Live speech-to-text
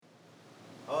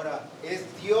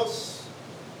Dios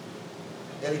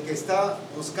el que está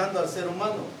buscando al ser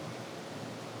humano.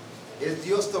 Es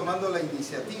Dios tomando la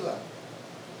iniciativa.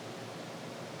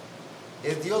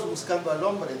 Es Dios buscando al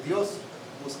hombre, Dios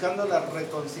buscando la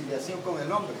reconciliación con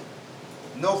el hombre.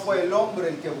 No fue el hombre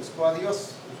el que buscó a Dios.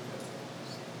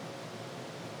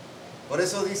 Por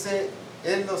eso dice,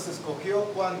 Él nos escogió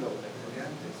 ¿cuándo?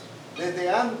 Desde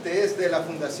antes de la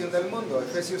fundación del mundo,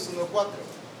 Efesios 1:4.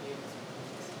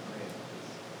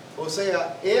 O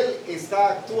sea, Él está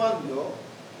actuando,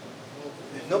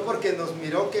 no porque nos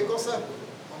miró, ¿qué cosa?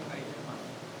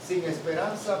 Sin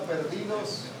esperanza,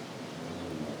 perdidos.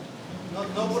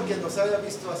 No porque nos haya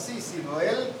visto así, sino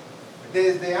Él,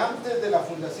 desde antes de la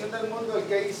fundación del mundo, ¿el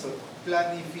que hizo?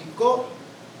 Planificó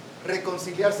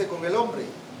reconciliarse con el hombre.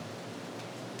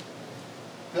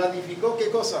 ¿Planificó qué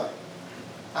cosa?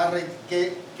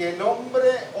 Que el hombre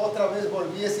otra vez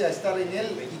volviese a estar en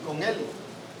Él y con Él.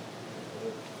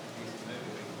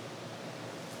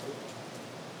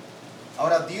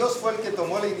 Ahora, Dios fue el que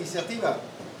tomó la iniciativa.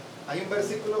 Hay un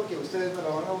versículo que ustedes me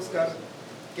lo van a buscar,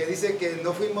 que dice que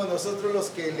no fuimos nosotros los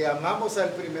que le amamos al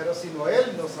primero, sino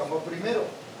Él nos amó primero.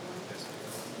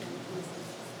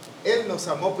 Él nos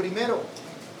amó primero.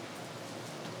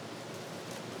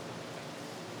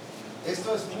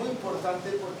 Esto es muy importante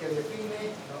porque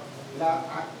define la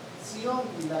acción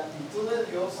y la actitud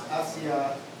de Dios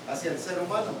hacia el ser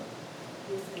humano.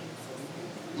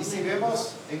 Y si vemos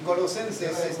en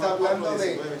Colosenses, está hablando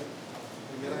de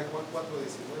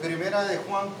Primera de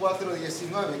Juan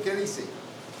 4:19. ¿Qué dice?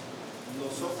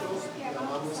 Nosotros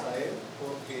amamos a Él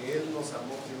porque Él nos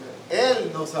amó primero.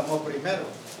 Él nos amó primero.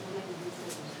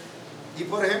 Y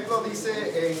por ejemplo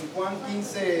dice en Juan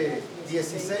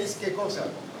 15:16, ¿qué cosa?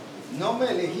 No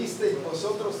me elegisteis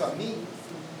vosotros a mí,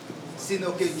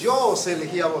 sino que yo os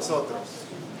elegí a vosotros.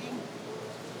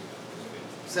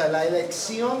 O sea, la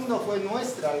elección no fue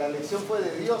nuestra, la elección fue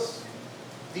de Dios.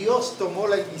 Dios tomó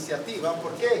la iniciativa.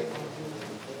 ¿Por qué?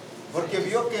 Porque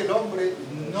vio que el hombre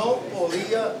no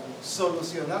podía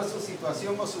solucionar su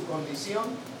situación o su condición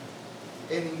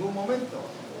en ningún momento.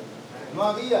 No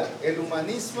había el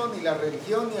humanismo, ni la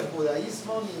religión, ni el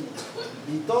judaísmo,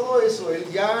 ni todo eso.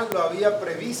 Él ya lo había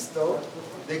previsto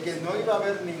de que no iba a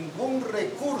haber ningún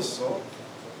recurso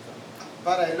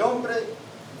para el hombre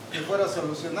que fuera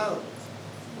solucionado.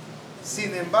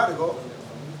 Sin embargo,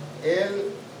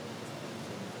 Él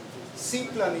sí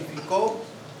planificó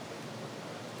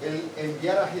el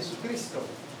enviar a Jesucristo.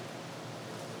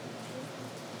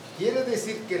 Quiere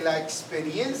decir que la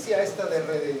experiencia esta de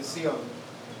redención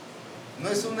no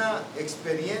es una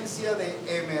experiencia de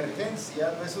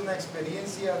emergencia, no es una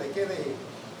experiencia de que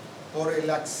por el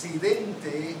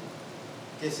accidente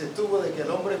que se tuvo de que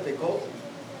el hombre pecó,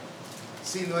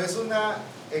 sino es una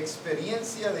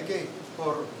experiencia de que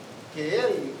porque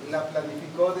Él la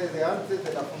planificó desde antes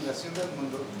de la fundación del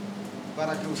mundo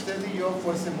para que usted y yo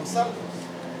fuésemos salvos.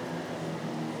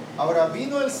 Ahora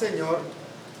vino el Señor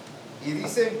y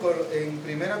dice en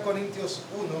 1 Corintios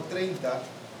 1:30,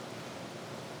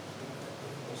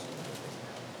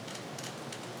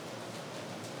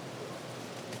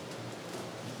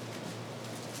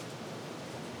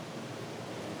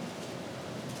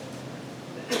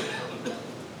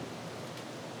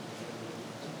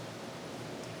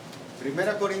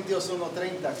 Primera Corintios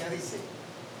 1:30, ¿qué dice?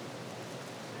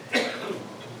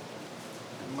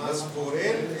 Mas por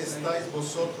Él estáis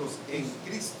vosotros en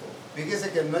Cristo. Fíjese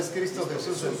que no es Cristo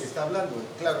Jesús el que está hablando.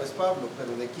 Claro, es Pablo,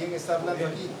 pero ¿de quién está hablando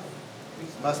aquí?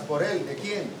 Mas por Él, ¿de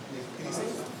quién? De Cristo.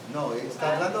 No,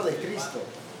 está hablando de Cristo.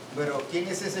 Pero ¿quién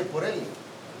es ese por Él?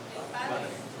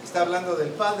 Está hablando del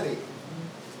Padre.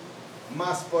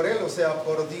 Mas por Él, o sea,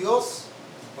 por Dios,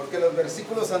 porque los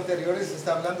versículos anteriores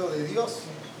está hablando de Dios.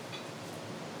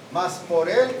 Mas por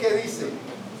Él, ¿qué dice?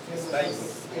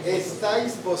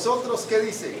 Estáis vosotros, ¿qué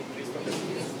dice?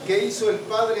 ¿Qué hizo el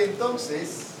Padre entonces?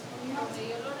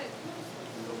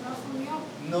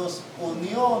 Nos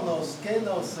unió,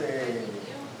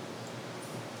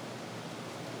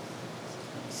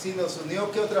 si nos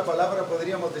unió, ¿qué otra palabra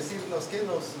podríamos decirnos? ¿Qué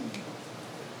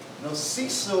nos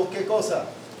hizo, qué cosa?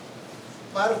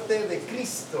 Parte de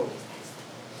Cristo.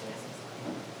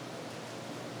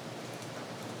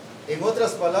 En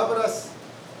otras palabras,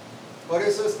 por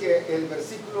eso es que el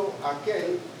versículo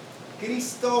aquel,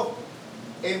 Cristo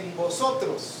en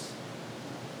vosotros,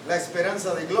 la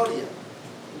esperanza de gloria.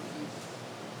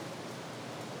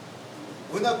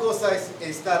 Una cosa es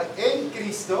estar en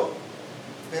Cristo,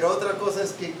 pero otra cosa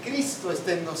es que Cristo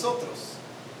esté en nosotros.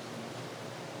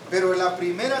 Pero la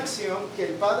primera acción que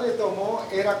el Padre tomó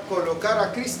era colocar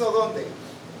a Cristo ¿dónde?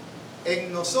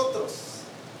 En nosotros.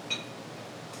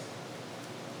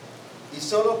 Y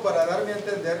solo para darme a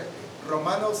entender,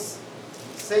 Romanos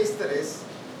 6:3,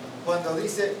 cuando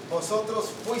dice, vosotros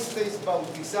fuisteis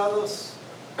bautizados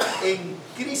en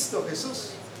Cristo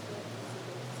Jesús.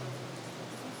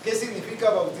 ¿Qué significa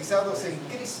bautizados en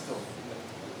Cristo?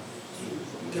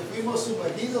 Que fuimos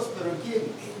sumergidos, pero ¿en quién?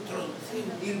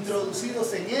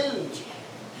 Introducidos en Él.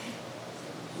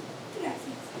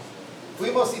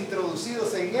 Fuimos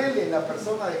introducidos en Él, en la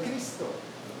persona de Cristo.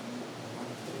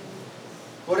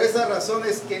 Por esa razón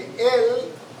es que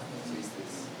Él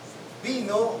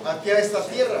vino aquí a esta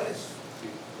tierra.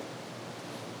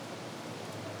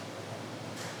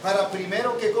 Para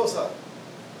primero, ¿qué cosa?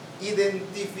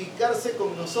 Identificarse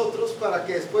con nosotros, para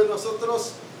que después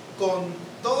nosotros con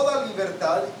toda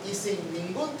libertad y sin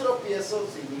ningún tropiezo,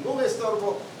 sin ningún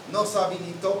estorbo, nos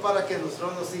habilitó para que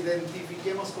nosotros nos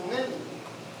identifiquemos con Él.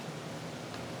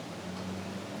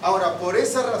 Ahora, por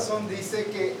esa razón dice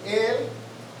que Él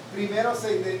primero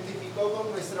se identificó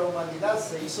con nuestra humanidad,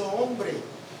 se hizo hombre.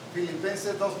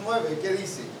 Filipenses 2:9, ¿qué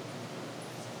dice?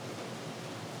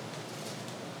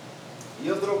 Y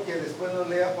otro que después nos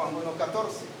lea Juan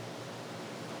 1:14.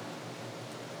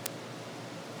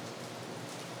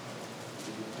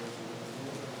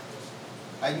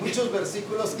 Hay muchos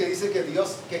versículos que dice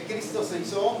que Cristo se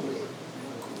hizo hombre.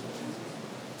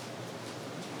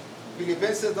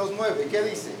 Filipenses 2:9, ¿qué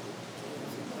dice?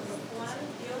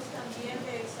 Dios también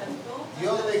le exaltó.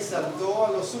 Dios le exaltó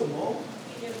a lo sumo.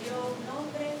 Y le dio un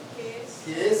nombre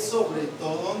que es sobre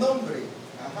todo nombre.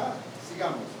 Ajá,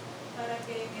 sigamos. Para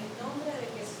que en el nombre de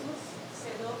Jesús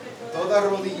se doble toda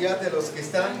rodilla de los que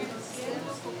están en los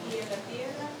cielos y en la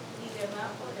tierra y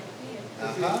debajo del cielo.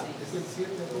 Ajá. Es el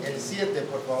 7, ¿no? El 7,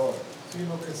 por favor.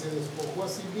 Sino que se despojó a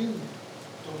sí mismo,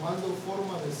 tomando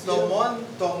forma de siervo.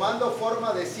 Tomando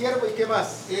forma de siervo, ¿y qué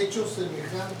más? Hecho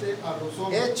semejante a los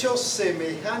hombres. Hecho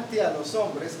semejante a los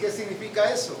hombres. ¿Qué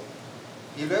significa eso?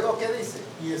 Y luego, ¿qué dice?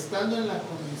 Y estando en la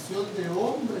condición de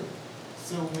hombre,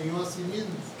 se humilló a sí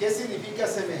mismo. ¿Qué significa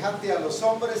semejante a los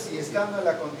hombres y estando en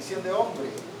la condición de hombre?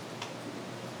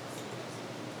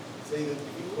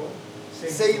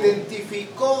 Se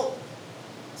identificó.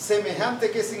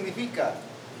 Semejante, ¿qué significa?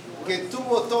 Que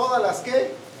tuvo todas las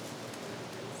 ¿qué?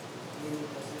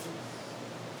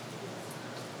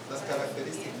 Las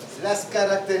características. Las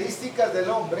características del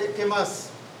hombre. ¿Qué más?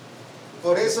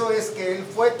 Por eso es que él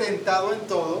fue tentado en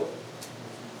todo.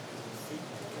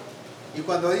 Y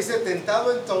cuando dice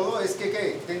tentado en todo, es que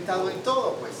 ¿qué? Tentado en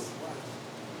todo, pues.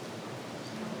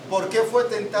 ¿Por qué fue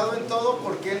tentado en todo?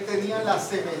 Porque él tenía la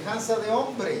semejanza de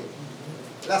hombre.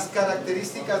 Las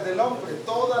características del hombre.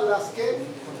 Todas las ¿qué?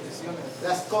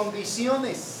 Las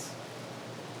condiciones.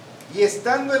 Y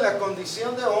estando en la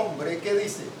condición de hombre, ¿qué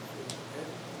dice?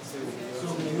 Se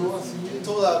humilló a sí mismo.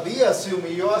 Todavía se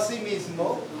humilló a sí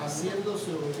mismo,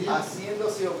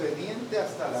 haciéndose obediente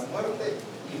hasta la muerte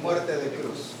y muerte de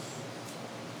cruz.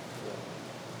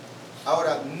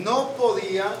 Ahora, no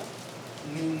podía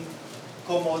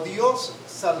como Dios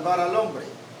salvar al hombre.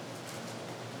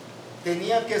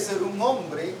 Tenía que ser un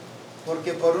hombre,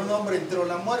 porque por un hombre entró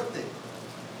la muerte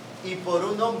y por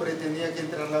un hombre tenía que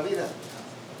entrar la vida.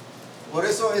 Por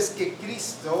eso es que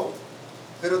Cristo,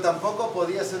 pero tampoco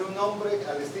podía ser un hombre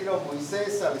al estilo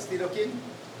Moisés, al estilo ¿quién?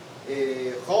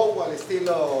 Job, al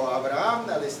estilo Abraham,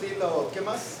 al estilo ¿qué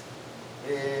más?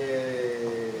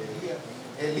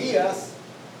 Elías,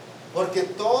 porque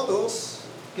todos,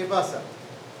 ¿qué pasa?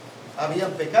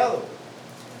 Habían pecado.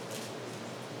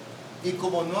 Y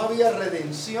como no había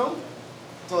redención,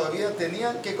 todavía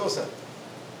tenían, ¿qué cosa?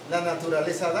 La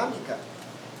naturaleza adámica.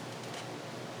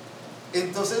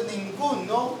 Entonces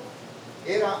ninguno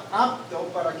era apto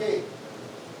 ¿para qué?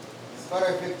 Para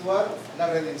efectuar la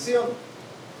redención.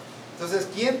 Entonces,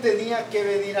 ¿quién tenía que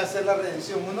venir a hacer la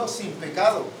redención? Uno sin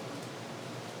pecado.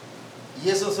 Y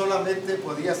eso solamente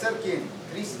podía ser ¿quién?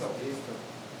 Cristo.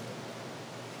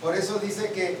 Por eso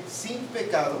dice que sin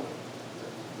pecado,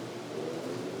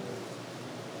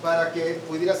 para que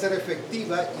pudiera ser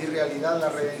efectiva y realidad la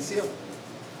redención.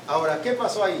 Ahora, ¿qué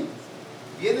pasó ahí?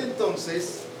 Viene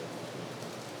entonces,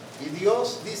 y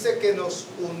Dios dice que nos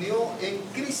unió en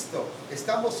Cristo.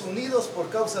 Estamos unidos por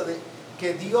causa de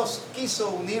que Dios quiso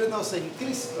unirnos en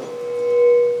Cristo.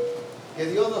 Que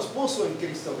Dios nos puso en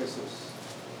Cristo Jesús.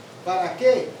 ¿Para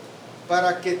qué?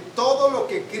 Para que todo lo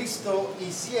que Cristo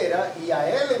hiciera y a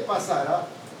Él le pasara,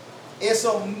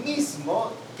 eso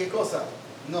mismo, ¿qué cosa?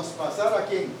 Nos pasara ¿a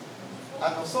quién?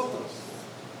 A nosotros.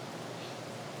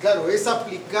 Claro, es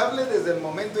aplicable desde el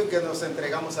momento en que nos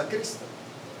entregamos a Cristo.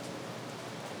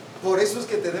 Por eso es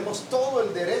que tenemos todo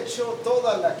el derecho,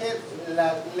 toda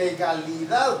la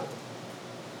legalidad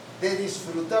de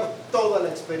disfrutar toda la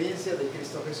experiencia de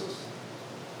Cristo Jesús.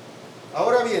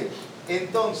 Ahora bien,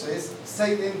 entonces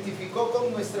se identificó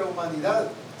con nuestra humanidad,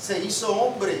 se hizo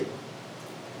hombre.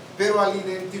 Pero al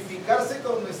identificarse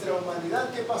con nuestra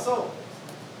humanidad, ¿qué pasó?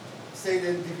 Se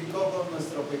identificó con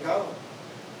nuestro pecado.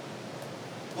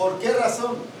 ¿Por qué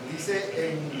razón?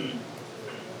 Dice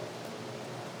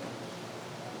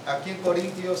aquí en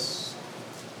Corintios,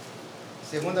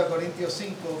 2 Corintios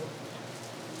 5,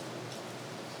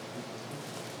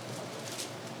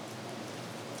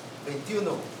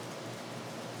 (21).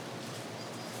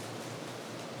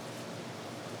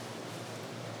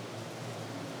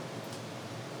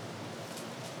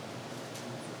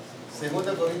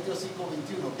 Segunda Corintios 5,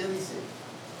 21, ¿qué dice?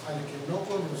 Al que no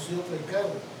conoció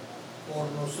pecado, por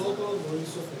nosotros lo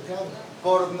hizo pecado.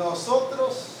 Por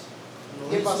nosotros,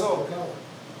 ¿qué pasó? Pecado.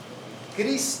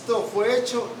 Cristo fue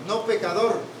hecho no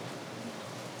pecador,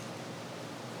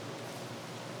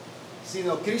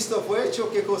 sino Cristo fue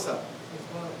hecho, ¿qué cosa?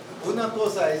 Una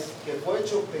cosa es que fue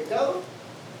hecho pecado,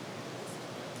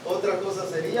 otra cosa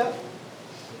sería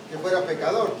que fuera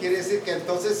pecador. Quiere decir que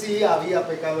entonces sí había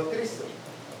pecado Cristo.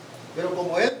 Pero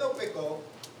como Él no pecó,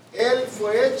 Él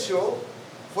fue hecho,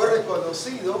 fue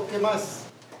reconocido. ¿Qué más?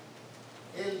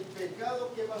 El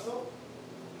pecado, ¿qué pasó?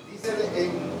 Dice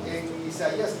en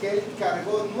Isaías que Él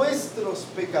cargó nuestros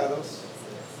pecados.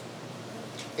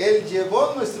 Él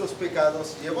llevó nuestros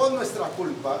pecados, llevó nuestra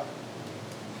culpa.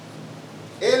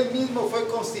 Él mismo fue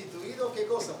constituido, ¿qué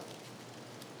cosa?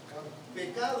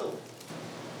 Pecado.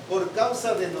 Por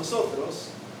causa de nosotros,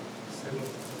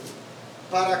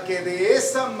 para que de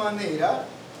esa manera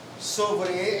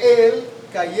sobre Él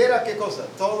cayera, ¿qué cosa?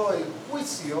 Todo el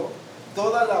juicio,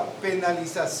 toda la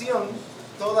penalización,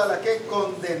 toda la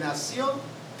condenación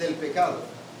del pecado.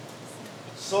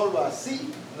 Solo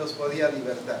así nos podía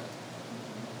libertar.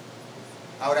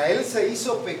 Ahora, Él se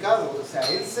hizo pecado, o sea,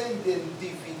 Él se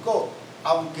identificó,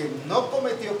 aunque no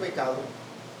cometió pecado,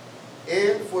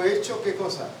 Él fue hecho, ¿qué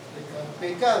cosa?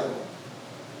 Pecado.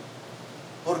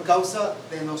 Por causa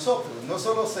de nosotros. No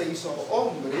solo se hizo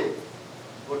hombre,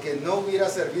 porque no hubiera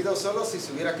servido solo si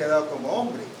se hubiera quedado como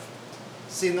hombre,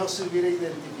 sino se hubiera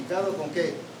identificado ¿con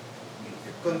qué?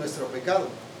 Con nuestro pecado.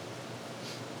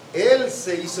 Él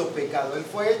se hizo pecado, Él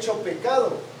fue hecho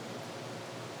pecado.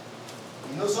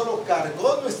 Y no solo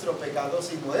cargó nuestro pecado,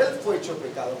 sino Él fue hecho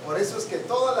pecado. Por eso es que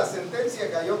toda la sentencia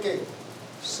cayó ¿qué?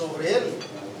 Sobre Él.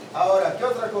 Ahora, ¿qué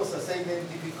otra cosa? ¿Se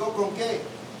identificó con qué?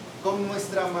 Con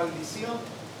nuestra maldición.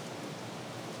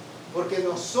 Porque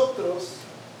nosotros,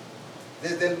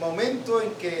 desde el momento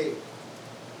en que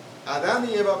Adán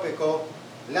y Eva pecó,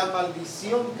 la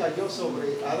maldición cayó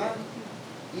sobre Adán.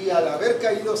 Y al haber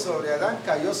caído sobre Adán,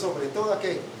 cayó sobre toda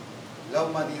 ¿qué? La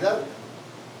humanidad.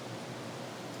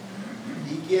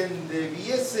 Y quien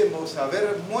debiésemos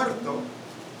haber muerto,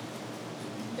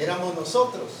 éramos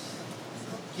nosotros.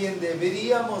 Quien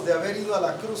deberíamos de haber ido a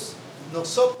la cruz,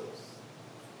 nosotros.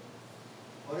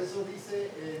 Por eso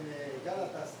dice en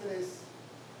Gálatas 3,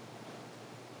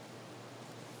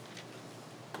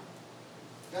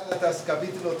 Gálatas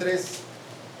capítulo 3,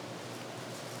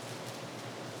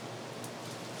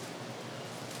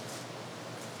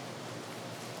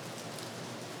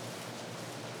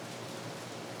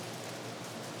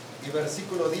 y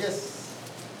versículo 10.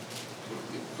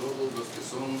 Porque todos los que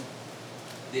son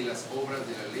de las obras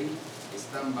de la ley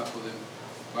están bajo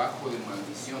de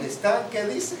maldición. ¿Están qué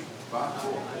dice? Bajo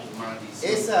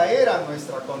maldición. Esa era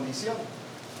nuestra condición.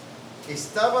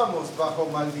 Estábamos bajo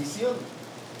maldición.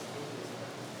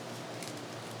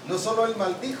 No solo Él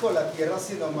maldijo la tierra,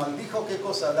 sino maldijo ¿qué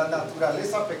cosa? La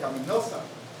naturaleza pecaminosa.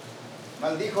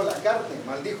 Maldijo la carne,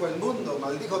 maldijo el mundo,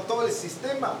 maldijo todo el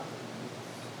sistema.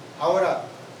 Ahora,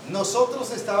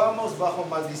 nosotros estábamos bajo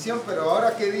maldición, pero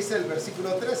ahora ¿qué dice el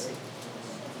versículo 13?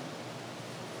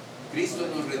 Cristo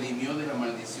nos redimió de la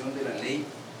maldición de la ley,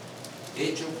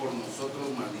 hecho por nosotros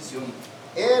maldición.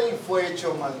 Él fue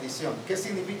hecho maldición. ¿Qué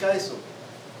significa eso?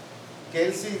 Que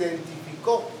Él se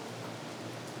identificó.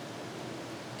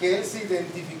 Que Él se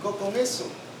identificó con eso.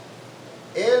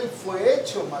 Él fue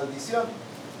hecho maldición.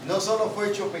 No solo fue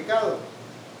hecho pecado,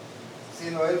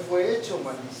 sino Él fue hecho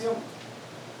maldición.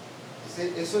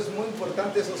 Eso es muy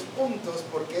importante, esos puntos,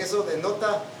 porque eso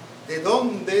denota de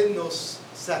dónde nos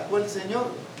sacó el Señor,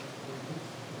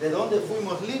 de dónde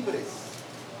fuimos libres.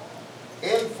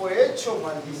 Él fue hecho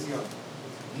maldición.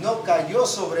 No cayó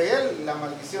sobre Él la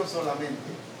maldición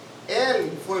solamente.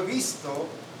 Él fue visto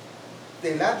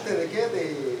delante de ¿qué?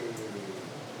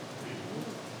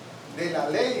 De la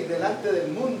ley, delante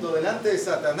del mundo, delante de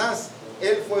Satanás.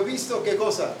 Él fue visto ¿qué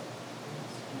cosa?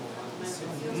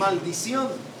 Maldición.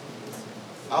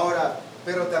 Ahora,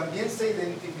 pero también se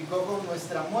identificó con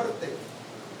nuestra muerte.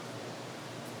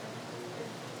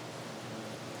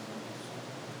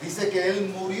 Dice que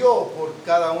Él murió por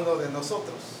cada uno de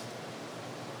nosotros.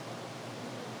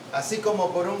 Así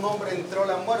como por un hombre entró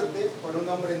la muerte, por un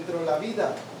hombre entró la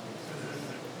vida.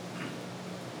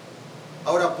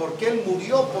 Ahora, ¿por qué Él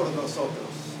murió por nosotros?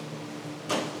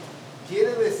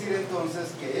 Quiere decir entonces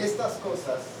que estas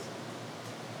cosas,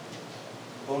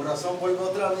 con razón vuelvo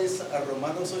otra vez a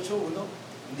Romanos 8:1,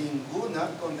 ninguna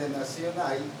condenación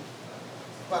hay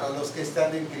para los que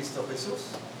están en Cristo Jesús.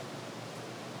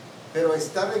 Pero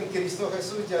estar en Cristo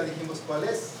Jesús, ya dijimos cuál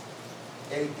es.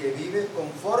 El que vive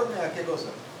conforme a qué cosa?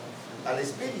 Al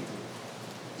Espíritu,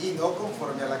 y no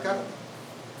conforme a la carne.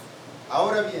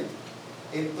 Ahora bien,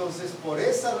 entonces por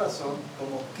esa razón,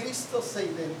 como Cristo se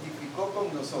identificó con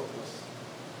nosotros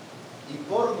y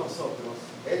por nosotros,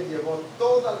 Él llevó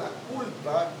toda la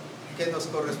culpa que nos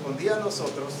correspondía a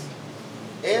nosotros.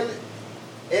 Él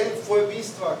fue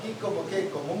visto aquí como ¿qué?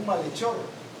 Como un malhechor.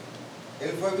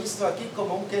 Él fue visto aquí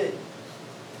como un ¿qué?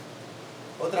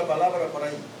 Otra palabra por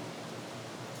ahí.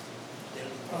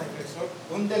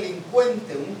 Un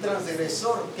delincuente, un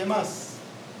transgresor. ¿Qué más?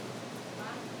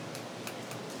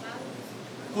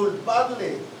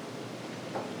 Culpable.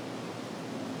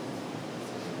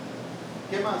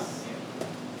 ¿Qué más?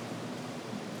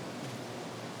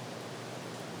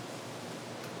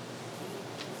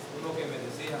 Uno que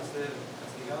merecía ser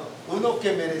castigado. Uno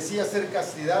que merecía ser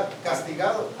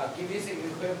castigado. Aquí dice que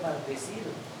fue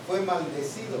maldecido. Fue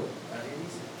maldecido. Ahí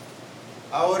dice.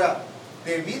 Ahora,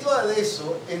 debido a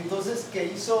eso, entonces, ¿qué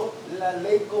hizo la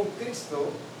ley con Cristo?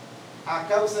 A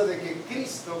causa de que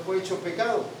Cristo fue hecho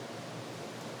pecado.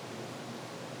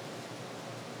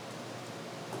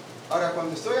 Ahora,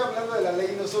 cuando estoy hablando de la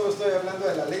ley, no solo estoy hablando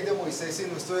de la ley de Moisés,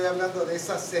 sino estoy hablando de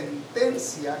esa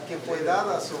sentencia que fue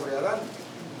dada sobre Adán,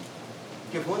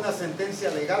 que fue una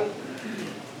sentencia legal.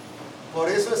 Por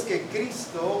eso es que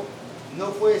Cristo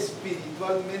no fue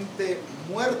espiritualmente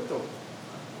muerto.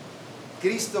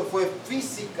 Cristo fue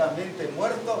físicamente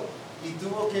muerto y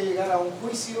tuvo que llegar a un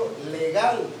juicio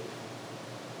legal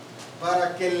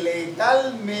para que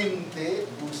legalmente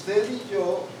usted y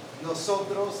yo,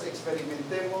 nosotros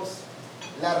experimentemos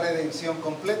la redención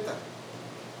completa.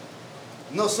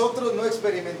 Nosotros no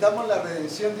experimentamos la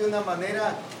redención de una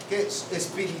manera que es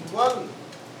espiritual.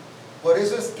 Por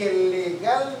eso es que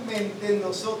legalmente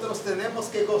nosotros tenemos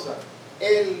 ¿qué cosa?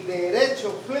 El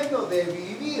derecho pleno de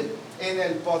vivir en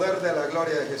el poder de la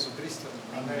gloria de Jesucristo.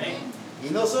 Amén. Y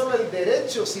no solo el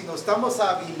derecho, sino estamos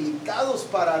habilitados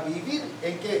para vivir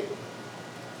 ¿en qué?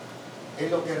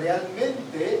 En lo que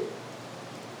realmente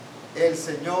el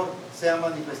Señor se ha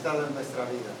manifestado en nuestra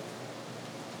vida.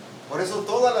 Por eso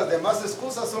todas las demás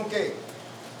excusas son ¿qué?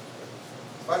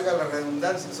 Valga la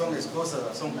redundancia, son excusas,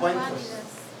 son cuentos.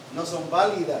 No son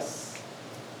válidas.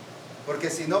 Porque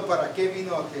si no, ¿para qué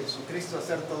vino a Jesucristo a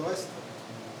hacer todo esto?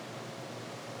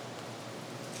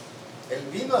 Él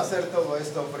vino a hacer todo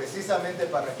esto precisamente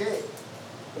 ¿para qué?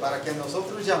 Para que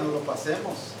nosotros ya no lo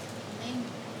pasemos.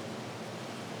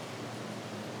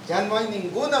 Ya no hay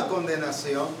ninguna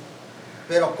condenación.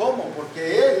 ¿Pero cómo?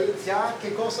 Porque Él ya,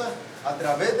 ¿qué cosa? A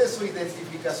través de su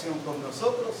identificación con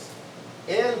nosotros,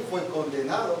 Él fue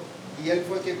condenado y Él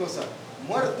fue, ¿qué cosa?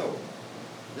 Muerto.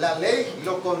 La ley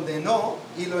lo condenó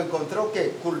y lo encontró ¿qué?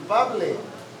 Culpable.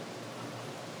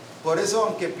 Por eso,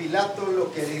 aunque Pilato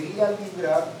lo quería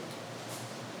librar,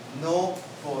 no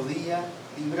podía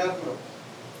librarlo.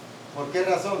 ¿Por qué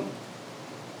razón?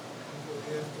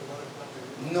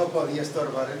 No podía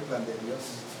estorbar el plan de Dios.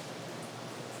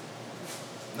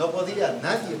 No podía,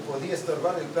 nadie podía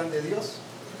estorbar el plan de Dios.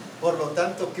 Por lo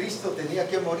tanto, Cristo tenía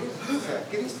que morir. O sea,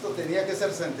 Cristo tenía que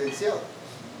ser sentenciado.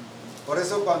 Por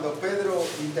eso cuando Pedro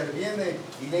interviene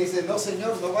y le dice, no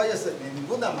Señor, no vayas de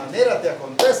ninguna manera te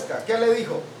acontezca. ¿Qué le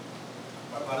dijo?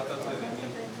 Apártate de mí.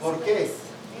 ¿Por qué?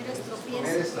 Eres tropiezo.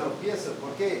 Eres tropiezo.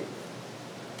 ¿Por qué?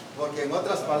 Porque en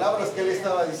otras palabras, ¿qué le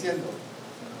estaba diciendo?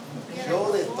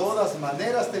 Yo de todas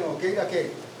maneras tengo que ir a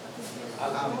 ¿qué?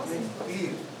 A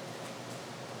cumplir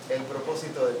el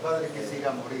propósito del Padre, que es ir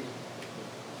a morir.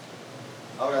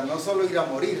 Ahora, no solo ir a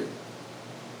morir,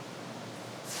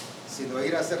 sino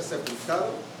ir a ser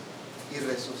sepultado y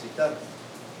resucitar.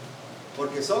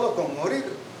 Porque solo con morir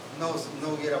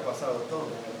no hubiera pasado todo.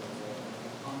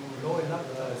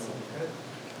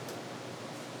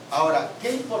 Ahora,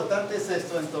 qué importante es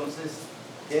esto entonces,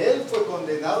 que Él fue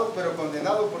condenado, pero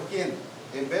condenado ¿por quién?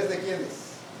 ¿En vez de quiénes?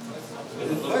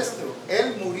 Nuestro.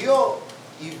 Él murió,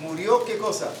 y murió ¿qué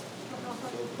cosa?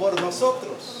 Por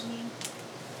nosotros.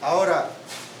 Ahora,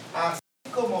 así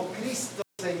como Cristo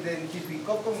se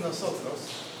identificó con nosotros,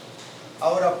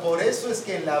 ahora por eso es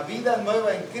que la vida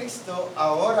nueva en Cristo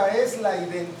ahora es la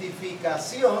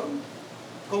identificación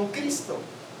con Cristo.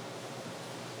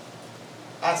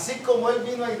 Así como Él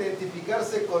vino a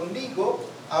identificarse conmigo,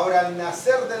 ahora al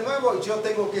nacer de nuevo yo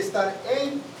tengo que estar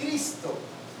en Cristo.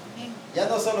 Ya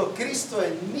no solo Cristo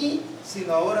en mí,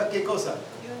 sino ahora ¿qué cosa?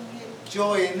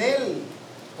 Yo en Él.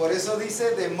 Por eso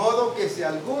dice, de modo que si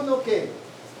alguno que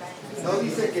no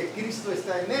dice que Cristo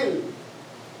está en Él.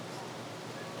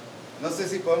 No sé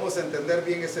si podemos entender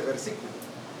bien ese versículo.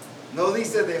 No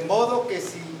dice de modo que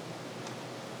si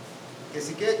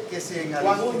en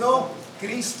alguno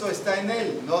Cristo está en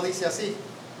Él. No dice así.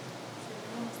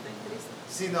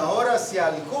 Sino ahora si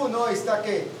alguno está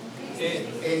 ¿qué?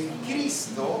 En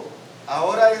Cristo.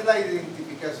 Ahora es la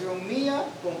identificación mía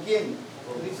 ¿con quién?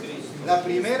 La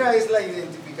primera es la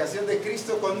identificación de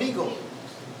Cristo conmigo,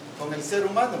 con el ser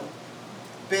humano.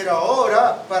 Pero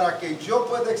ahora, para que yo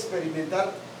pueda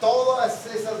experimentar todas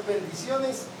esas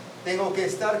bendiciones, tengo que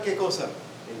estar, ¿qué cosa?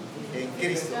 En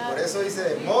Cristo. Por eso dice,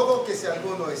 de modo que si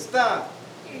alguno está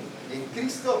en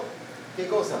Cristo, ¿qué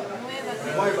cosa?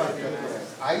 Nuevas criaturas.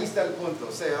 Ahí está el punto.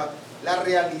 O sea, la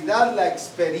realidad, la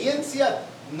experiencia,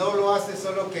 no lo hace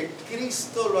solo que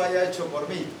Cristo lo haya hecho por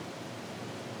mí,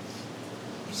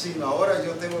 sino ahora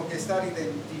yo tengo que estar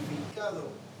identificado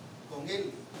con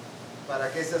Él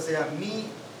para que esa sea mi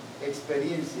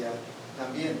experiencia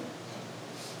también,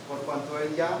 por cuanto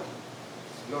Él ya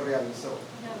lo realizó.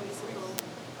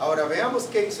 Ahora veamos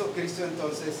qué hizo Cristo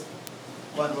entonces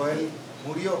cuando Él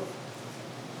murió.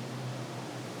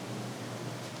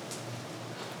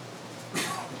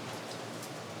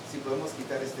 Si podemos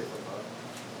quitar por favor,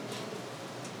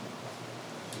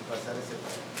 y pasar ese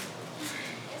para acá.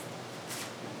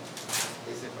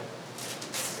 Ese para acá.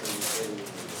 El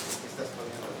que estás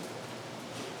poniendo ahorita.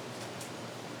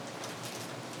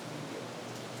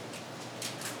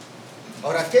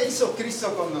 Ahora, ¿qué hizo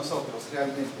Cristo con nosotros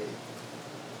realmente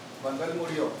cuando Él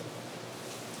murió?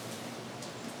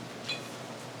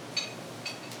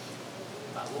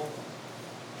 Pagó.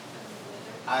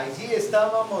 Allí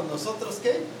estábamos nosotros,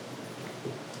 ¿qué?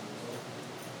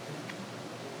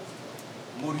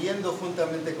 Muriendo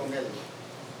juntamente con Él.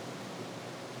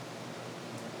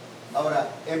 Ahora,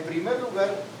 en primer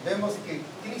lugar, vemos que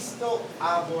Cristo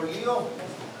abolió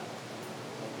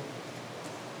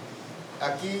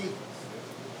aquí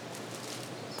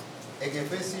en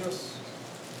Efesios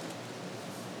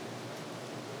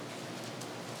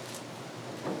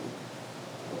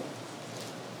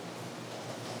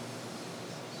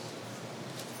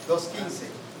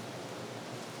 2:15.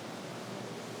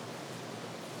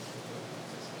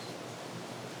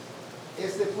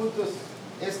 Este punto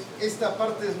esta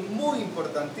parte es muy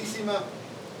importantísima,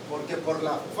 porque por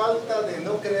la falta de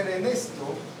no creer en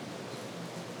esto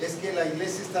es que la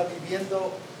iglesia está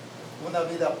viviendo una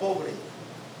vida pobre.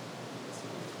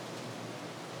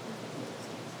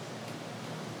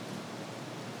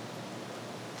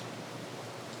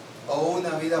 O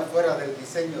una vida fuera del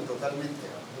diseño totalmente.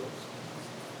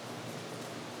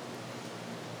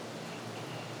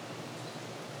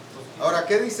 Ahora,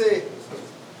 ¿qué dice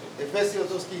Efesios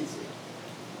 2:15?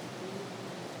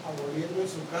 Aboliendo en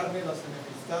su carne las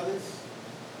enemistades,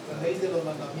 la ley de los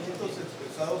mandamientos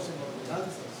expresados en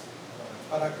ordenanzas,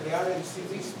 para crear en sí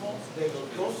mismo de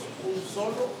los dos un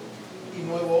solo y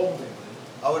nuevo hombre.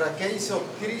 Ahora, ¿qué hizo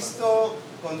Cristo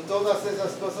con todas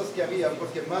esas cosas que había?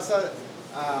 Porque más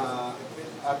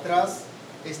atrás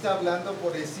está hablando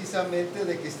precisamente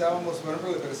de que estábamos, por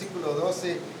ejemplo, el versículo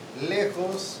 12,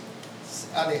 lejos,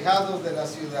 alejados de la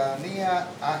ciudadanía,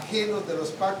 ajenos de los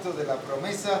pactos de la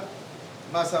promesa,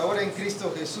 mas ahora en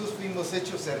Cristo Jesús fuimos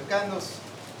hechos cercanos.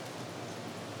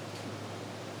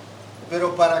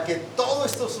 Pero para que todo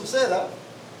esto suceda,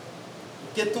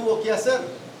 ¿qué tuvo que hacer?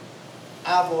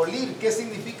 Abolir. ¿Qué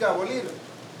significa abolir?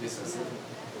 Deshacer.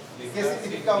 ¿Qué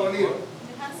significa abolir?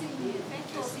 Dejar sin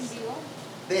efecto, sin vigor.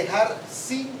 Dejar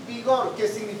sin vigor. ¿Qué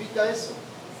significa eso?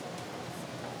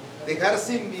 Dejar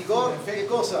sin vigor, ¿qué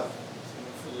cosa?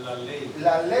 La ley.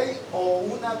 La ley o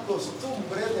una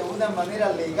costumbre de una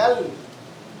manera legal.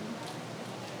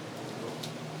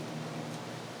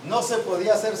 No se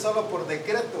podía hacer solo por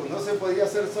decreto, no se podía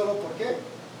hacer solo ¿por qué?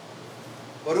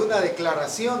 Por una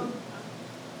declaración.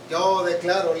 Yo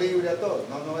declaro libre a todos.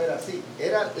 No, no era así.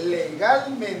 Era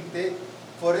legalmente,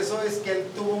 por eso es que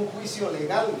él tuvo un juicio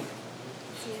legal. ¿Se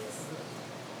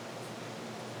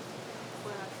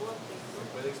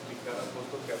puede explicar,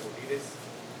 apóstol, que abolir es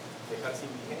dejar sin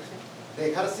vigencia?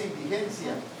 Dejar sin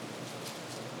vigencia.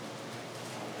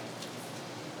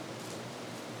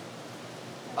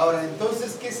 Ahora,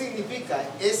 entonces, ¿qué significa?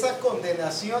 Esa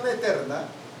condenación eterna,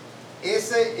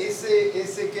 esa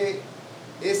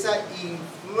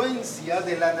influencia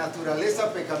de la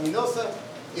naturaleza pecaminosa,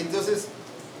 entonces,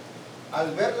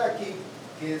 al verla aquí,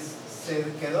 que se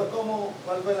quedó como,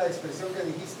 ¿cuál fue la expresión que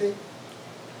dijiste?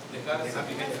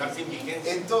 Dejar sin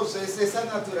vigencia. Entonces, esa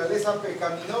naturaleza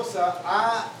pecaminosa,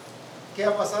 ¿qué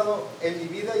ha pasado en mi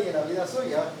vida y en la vida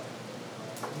suya?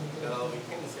 Le ha dado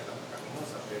vigencia a la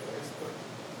pecaminosa, pero esto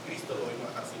Cristo lo dejó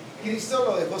dejar sin vigencia. Cristo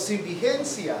lo dejó sin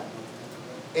vigencia.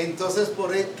 Entonces,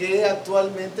 ¿por qué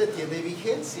actualmente tiene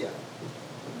vigencia?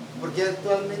 Porque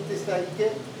actualmente está ahí,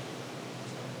 ¿qué?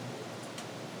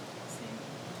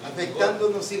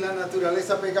 Afectándonos, y la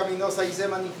naturaleza pecaminosa ahí se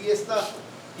manifiesta.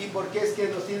 ¿Y por qué es que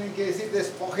nos tienen que decir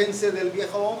despójense del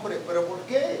viejo hombre? ¿Pero por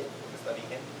qué? Porque está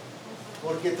vigente.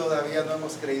 Porque todavía no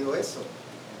hemos creído eso.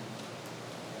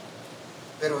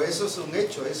 Pero eso es un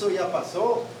hecho, eso ya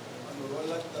pasó.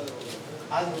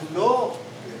 Anuló,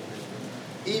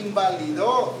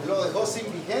 invalidó, lo dejó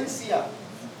sin vigencia.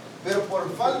 Pero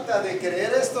por falta de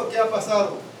creer esto, ¿qué ha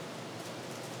pasado?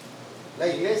 La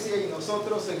iglesia y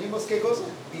nosotros seguimos, ¿qué cosa?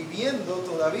 Viviendo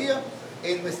todavía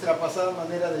en nuestra pasada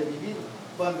manera de vivir,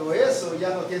 cuando eso ya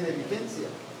no tiene vigencia.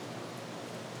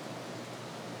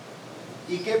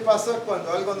 ¿Y qué pasa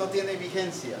cuando algo no tiene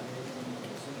vigencia?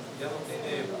 Ya no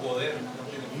tiene poder.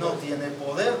 No tiene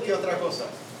poder. ¿Qué otra cosa?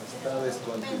 Está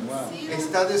descontinuado.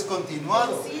 Está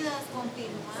descontinuado. Vencida,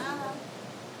 descontinuada.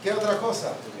 ¿Qué otra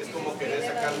cosa? Es como querer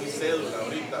sacar mi cédula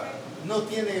ahorita. No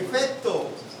tiene efecto.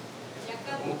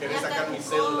 Como querer sacar mi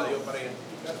cédula yo para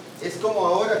identificar. Es como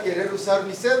ahora querer usar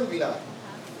mi cédula.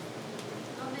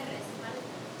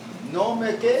 No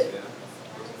me ¿qué?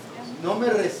 No me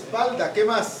respalda. ¿Qué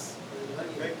más?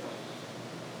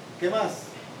 ¿Qué más?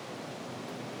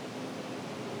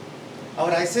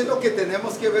 Ahora, eso es lo que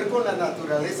tenemos que ver con la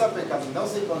naturaleza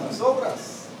pecaminosa y con las obras.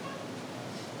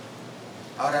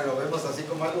 Ahora lo vemos así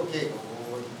como algo que,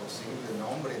 imposible, no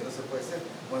hombre, no se puede ser.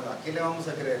 Bueno, ¿a quién le vamos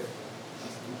a creer?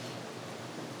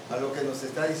 ¿A lo que nos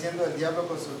está diciendo el diablo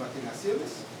con sus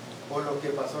maquinaciones? ¿O lo que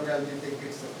pasó realmente en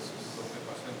Cristo Jesús? Lo que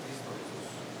pasó en Cristo Jesús.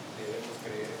 Debemos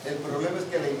creer. El problema es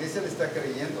que la iglesia le está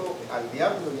creyendo al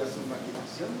diablo y a sus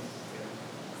maquinaciones.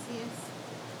 Así es.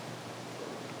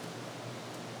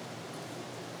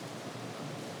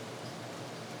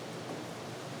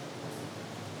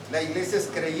 La iglesia es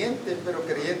creyente, pero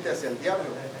creyente hacia el diablo.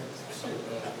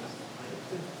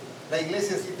 La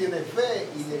iglesia sí tiene fe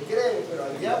y le cree, pero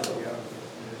al diablo.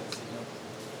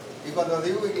 Y cuando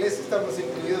digo iglesia, estamos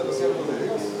incluidos los siervos de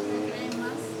Dios. Creen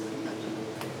más.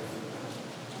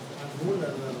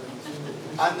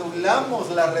 Anulamos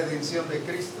la redención de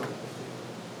Cristo.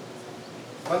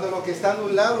 Cuando lo que está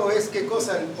anulado es, ¿qué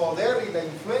cosa? El poder y la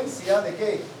influencia de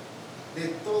 ¿qué? De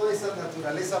toda esa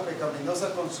naturaleza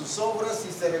pecaminosa con sus obras.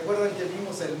 Y se recuerdan que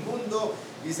vimos el mundo,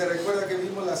 y se recuerda que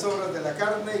vimos las obras de la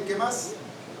carne, y ¿qué más?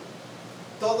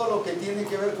 Todo lo que tiene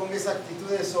que ver con esa actitud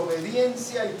de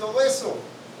desobediencia y todo eso.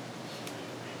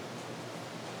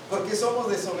 ¿Por qué somos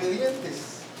desobedientes?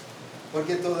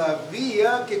 Porque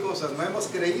todavía, ¿qué cosas? No hemos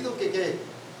creído que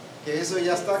eso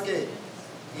ya está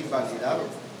invalidado.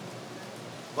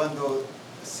 Cuando,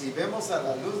 si vemos a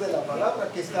la luz de la palabra,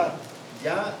 que está,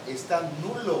 ya está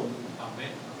nulo.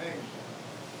 Amén.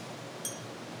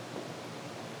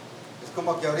 Es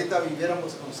como que ahorita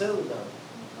viviéramos con cédula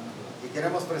y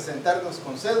queremos presentarnos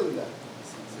con cédula.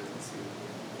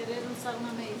 Querer usar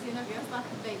una medicina que ya está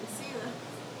vencida.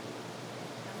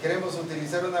 Queremos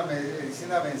utilizar una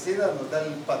medicina vencida, nos da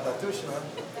el patatush, ¿no?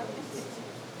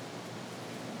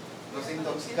 Nos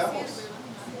intoxicamos,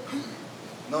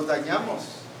 nos dañamos.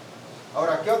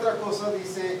 Ahora, ¿qué otra cosa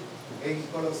dice en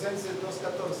Colosenses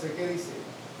 2:14? ¿Qué dice?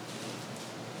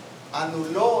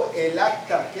 Anuló el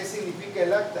acta. ¿Qué significa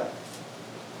el acta?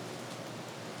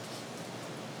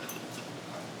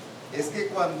 Es que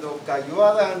cuando cayó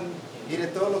Adán, mire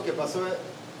todo lo que pasó,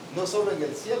 no solo en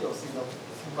el cielo, sino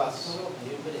pasó,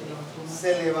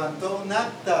 se levantó un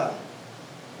acta.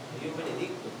 Hay un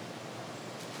veredicto.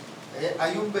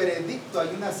 Hay un veredicto,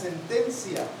 hay una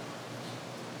sentencia.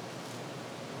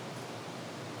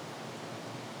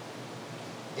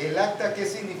 ¿El acta qué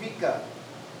significa?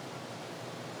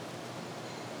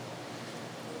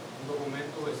 Un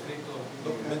documento escrito. Un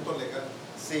documento legal.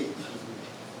 Sí.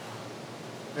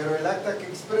 Pero el acta que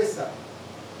expresa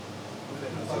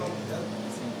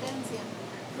Sentencia.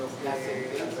 Lo que la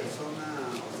persona,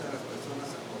 o sea, las personas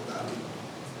acordaron.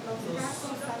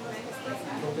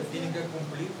 Lo que tienen que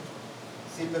cumplir.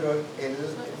 Sí, pero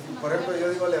por ejemplo, yo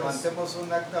digo, levantemos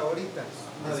un acta ahorita.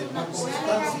 Una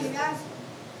constancia.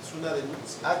 Es una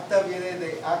denuncia. Acta viene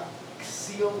de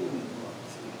acción.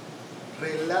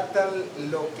 Relata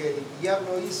lo que el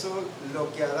diablo hizo,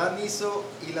 lo que Adán hizo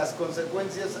y las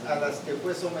consecuencias a las que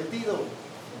fue sometido.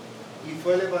 Y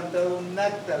fue levantado un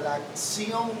acta, la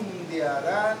acción de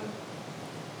Adán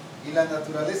y la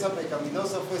naturaleza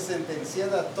pecaminosa fue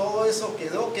sentenciada, todo eso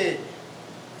quedó que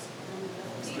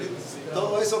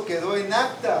todo eso quedó en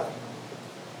acta.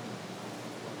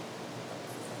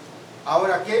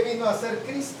 Ahora, ¿qué vino a hacer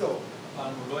Cristo?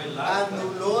 Anuló el acta.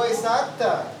 Anuló esa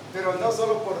acta, pero no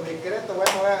solo por decreto.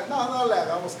 Bueno, no le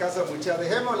hagamos caso, mucha,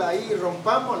 dejémosla ahí,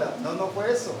 rompámosla. No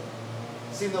fue eso,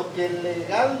 sino que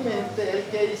legalmente él,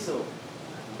 ¿qué hizo?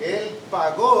 Él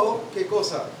pagó, ¿qué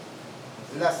cosa?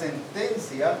 La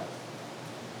sentencia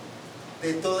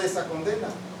de toda esa condena.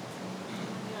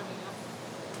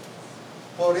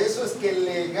 Por eso es que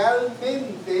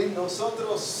legalmente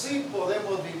nosotros sí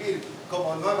podemos vivir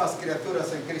como nuevas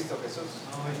criaturas en Cristo Jesús.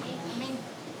 Amén.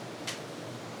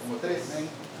 Como 3.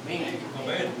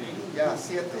 Amén. Ya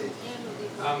 7.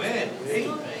 Amén.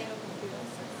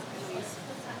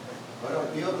 Bueno,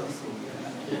 Dios lo dice.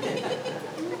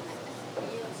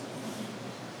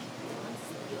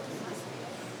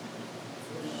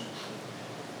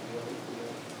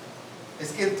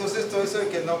 Es que entonces todo eso de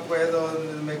que no puedo,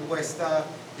 me cuesta,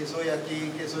 que soy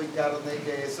aquí, que soy carne,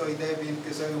 que soy débil,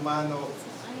 que soy humano.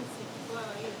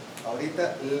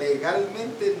 Ahorita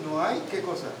legalmente no hay, ¿qué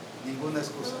cosa? Ninguna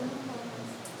excusa.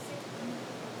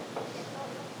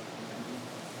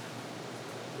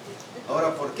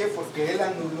 Ahora, ¿por qué? Porque él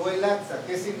anuló el acta.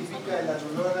 ¿Qué significa el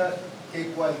anular? Que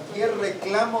cualquier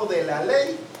reclamo de la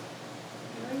ley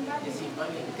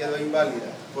quedó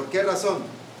inválida. ¿Por qué razón?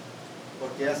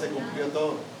 Porque ya se cumplió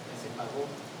todo.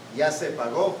 Ya se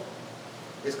pagó.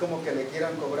 Es como que le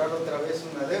quieran cobrar otra vez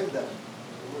una deuda.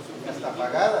 Ya está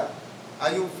pagada.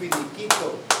 Hay un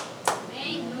finiquito.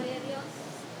 Amén, gloria a Dios.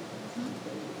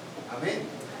 Amén.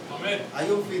 Amén. Hay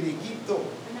un finiquito.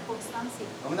 Una constancia.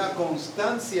 Una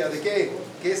constancia de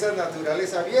que esa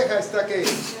naturaleza vieja está que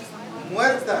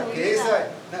muerta, que esas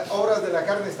obras de la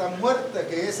carne están muertas,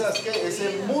 que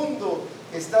ese mundo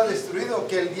está destruido,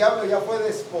 que el diablo ya fue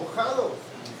despojado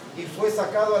y fue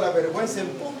sacado a la vergüenza en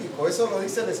público. Eso lo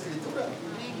dice la Escritura.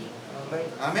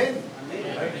 Amén.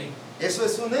 Amén. Eso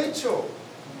es un hecho.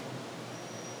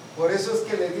 Por eso es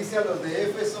que le dice a los de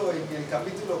Éfeso en el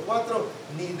capítulo 4,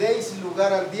 ni deis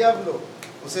lugar al diablo.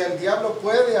 O sea, el diablo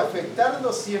puede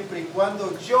afectarnos siempre y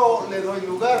cuando yo le doy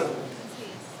lugar.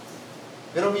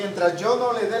 Pero mientras yo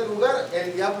no le dé lugar,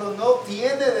 el diablo no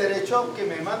tiene derecho, aunque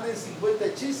me manden 50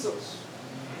 hechizos.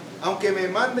 Aunque me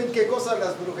manden, ¿qué cosas?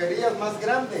 Las brujerías más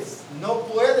grandes. No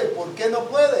puede. ¿Por qué no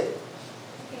puede?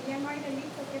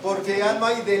 Porque ya no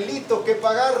hay delito que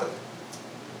pagar.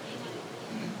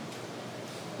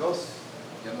 2.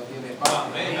 Ya no tiene parte.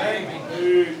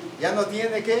 Amén. Ya no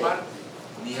tiene ¿qué? Parte.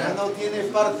 Ya no tiene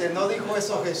parte. No dijo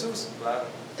eso Jesús. Claro.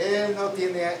 Él no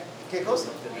tiene, ¿qué cosa?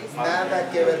 Nada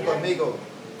que ver conmigo.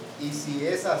 Y si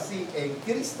es así en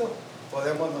Cristo,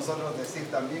 podemos nosotros decir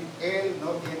también, Él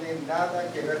no tiene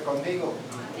nada que ver conmigo.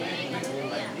 Amén.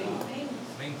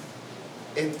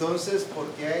 Entonces, ¿por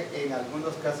qué en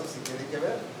algunos casos sí tiene que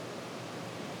ver?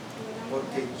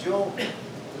 Porque yo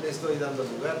le estoy dando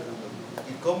lugar.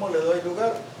 ¿Y cómo le doy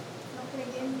lugar?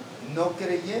 No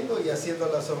creyendo y haciendo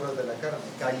las obras de la carne,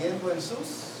 cayendo en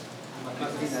sus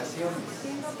inclinaciones,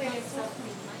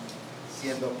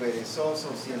 siendo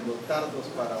perezosos, siendo tardos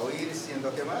para oír,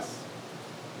 siendo ¿qué más?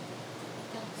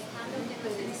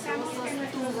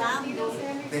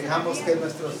 Dejamos que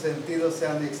nuestros sentidos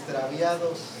sean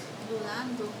extraviados.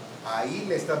 Ahí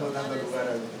le estamos dando lugar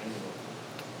al enemigo.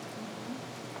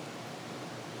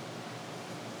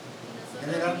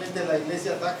 Generalmente la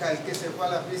iglesia ataca al que se fue a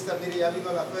la fiesta. Mire, ya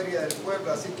vino la feria del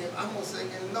pueblo, así que vamos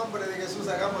en el nombre de Jesús,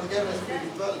 hagamos guerra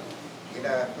espiritual. Y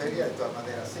la feria de todas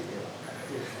maneras sigue.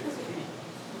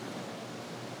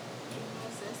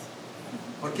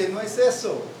 Porque no es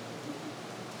eso.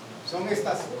 Son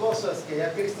estas cosas que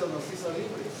ya Cristo nos hizo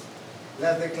libres.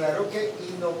 Las declaró que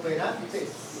inoperantes,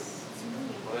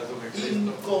 Por eso que Cristo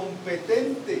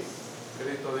incompetentes.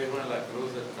 dijo en la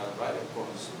cruz del Calvario,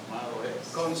 consumado es.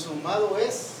 Consumado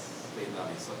es.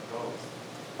 Finalizó todo.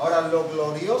 Ahora, lo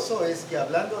glorioso es que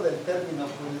hablando del término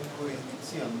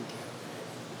jurisdicción,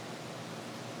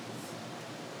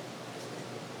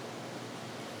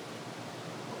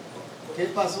 ¿qué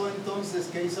pasó entonces?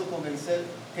 ¿Qué hizo con el ser?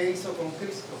 ¿Qué hizo con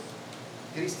Cristo?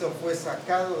 Cristo fue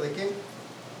sacado ¿de qué?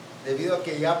 Debido a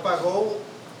que ya pagó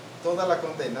toda la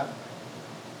condena,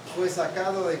 fue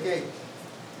sacado ¿de qué?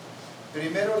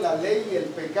 Primero la ley y el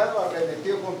pecado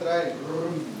arremetió contra él.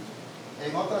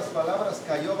 En otras palabras,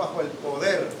 cayó bajo el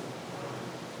poder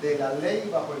de la ley,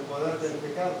 bajo el poder del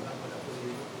pecado,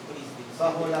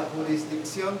 bajo la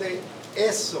jurisdicción de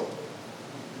eso.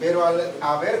 Pero al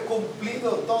haber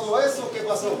cumplido todo eso, ¿qué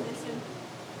pasó?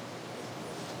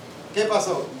 ¿Qué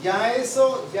pasó? Ya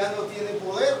eso ya no tiene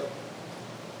poder.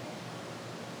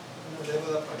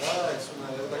 deuda pagada es una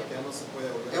deuda que ya no se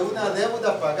puede volver. Es una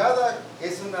deuda pagada,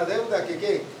 es una deuda que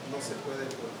 ¿qué? No se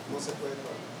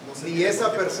puede Ni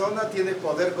esa persona tiene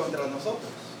poder contra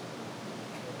nosotros.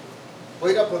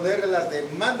 Voy a ir a poner las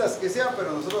demandas que sean,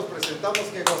 pero nosotros presentamos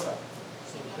 ¿qué cosa?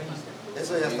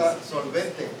 Eso ya está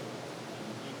solvente.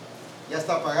 Ya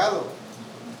está pagado.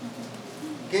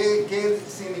 ¿Qué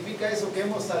significa eso? Que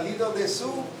hemos salido de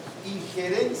su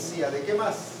injerencia. ¿De qué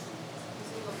más?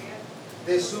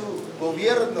 De su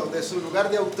gobierno, de su lugar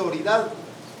de autoridad,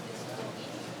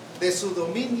 de su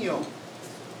dominio.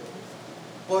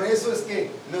 Por eso es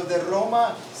que los de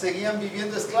Roma seguían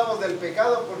viviendo esclavos del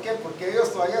pecado. ¿Por qué? Porque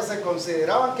ellos todavía se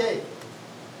consideraban ¿qué?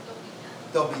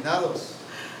 Dominados.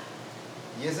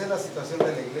 Y esa es la situación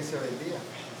de la iglesia hoy en día.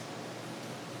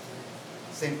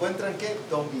 Se encuentran ¿qué?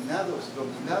 Dominados.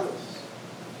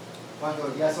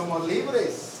 Cuando ya somos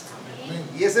libres.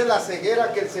 Y esa es la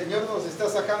ceguera que el Señor nos está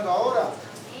sacando ahora.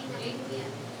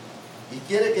 Y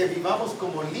quiere que vivamos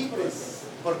como libres,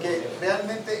 porque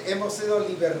realmente hemos sido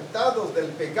libertados del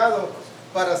pecado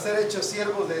para ser hechos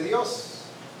siervos de Dios.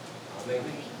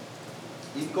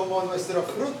 Y como nuestro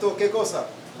fruto, ¿qué cosa?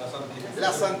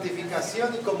 La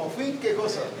santificación, y como fin, ¿qué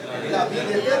cosa? La vida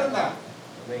eterna.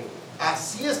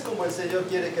 Así es como el Señor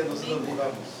quiere que nosotros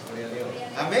vivamos.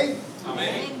 Amén.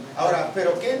 Ahora,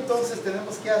 ¿pero qué entonces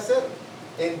tenemos que hacer?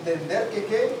 Entender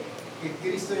que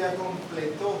Cristo ya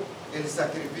completó el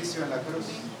sacrificio en la cruz.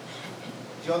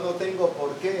 Yo no tengo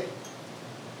por qué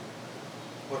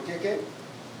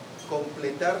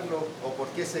completarlo o por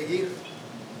qué seguir.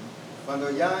 Cuando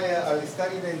ya al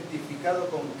estar identificado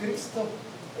con Cristo,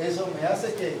 eso me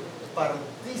hace que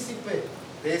partícipe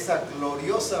de esa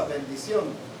gloriosa bendición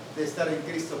de estar en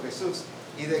Cristo Jesús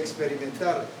y de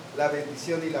experimentar la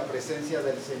bendición y la presencia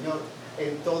del Señor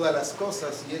en todas las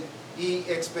cosas y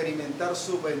experimentar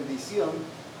su bendición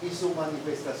y su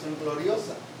manifestación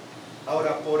gloriosa.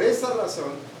 Ahora, por esa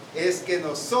razón es que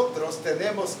nosotros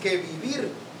tenemos que vivir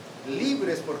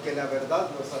libres, porque la verdad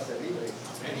nos hace libres.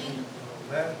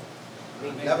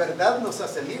 La verdad nos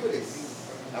hace libres.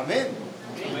 Amén.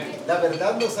 La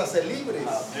verdad nos hace libres.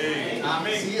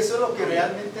 Sí, eso es lo que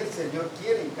realmente el Señor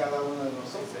quiere en cada uno de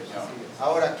nosotros.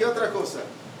 Ahora, ¿qué otra cosa?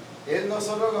 Él no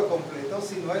solo lo completó,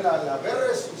 sino él al haber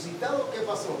resucitado, ¿qué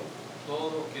pasó?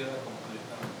 Todo queda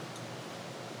completado.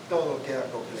 Todo queda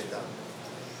completado.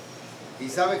 ¿Y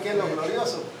sabe qué es lo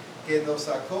glorioso? Que nos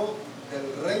sacó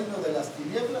del reino de las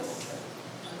tinieblas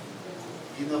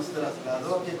y nos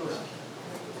trasladó ¿a qué cosa?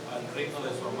 Al reino de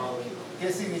su amado Hijo.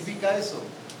 ¿Qué significa eso?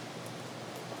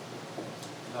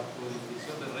 La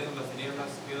jurisdicción del reino de las tinieblas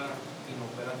queda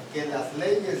inoperante. Que las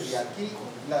leyes de aquí,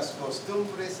 las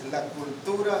costumbres, la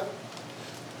cultura,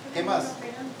 ¿qué más?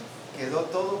 Quedó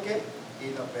todo ¿qué?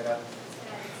 Inoperante.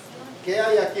 ¿Qué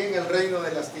hay aquí en el reino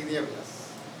de las tinieblas?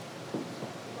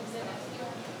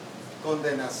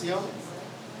 Condenación,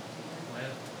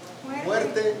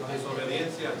 muerte,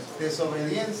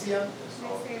 desobediencia,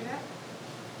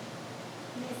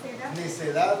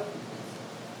 necedad,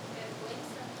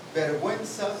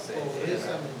 vergüenza,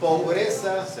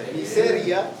 pobreza,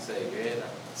 miseria,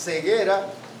 ceguera.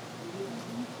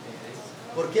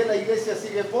 ¿Por qué la iglesia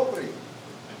sigue pobre?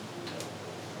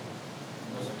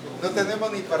 No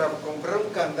tenemos ni para comprar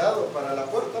un candado para la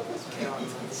puerta, pues.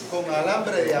 Con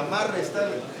alambre de amarre está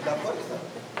la puerta.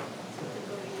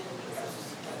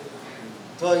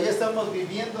 Todavía estamos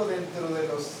viviendo dentro de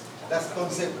las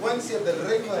consecuencias del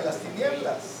reino de las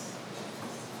tinieblas.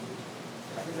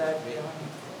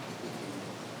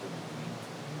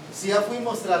 Si ya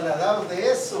fuimos trasladados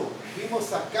de eso, fuimos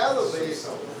sacados de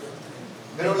eso,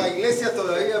 pero la iglesia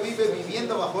todavía vive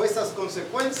viviendo bajo esas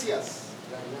consecuencias,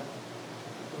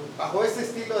 bajo ese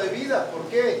estilo de vida. ¿Por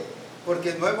qué?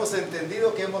 Porque no hemos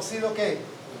entendido que hemos sido ¿qué?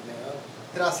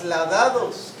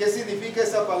 Trasladados. ¿Qué significa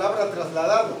esa palabra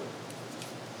trasladado?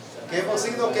 Que hemos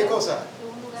sido ¿qué cosa?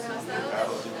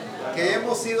 Que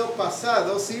hemos sido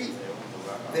pasados, ¿sí?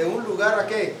 De un lugar ¿a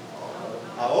qué?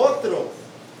 A otro.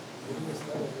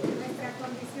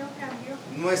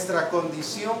 Nuestra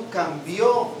condición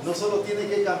cambió. No solo tiene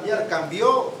que cambiar,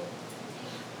 cambió.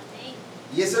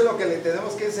 Y eso es lo que le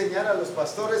tenemos que enseñar a los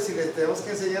pastores y le tenemos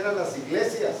que enseñar a las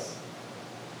iglesias.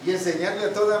 Y enseñarle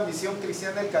a toda Misión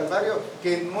Cristiana El Calvario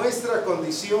que nuestra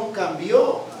condición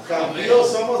cambió. Cambió,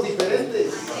 somos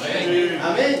diferentes.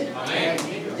 Amén.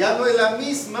 Ya no es la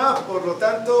misma, por lo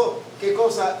tanto, ¿qué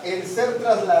cosa? El ser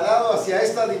trasladado hacia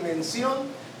esta dimensión,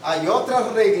 hay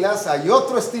otras reglas, hay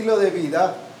otro estilo de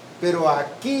vida, pero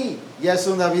aquí ya es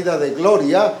una vida de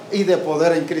gloria y de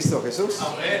poder en Cristo Jesús.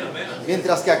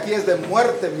 Mientras que aquí es de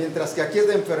muerte, mientras que aquí es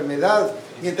de enfermedad,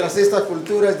 mientras esta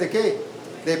cultura es de ¿qué?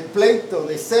 de pleito,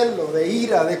 de celo, de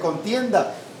ira, de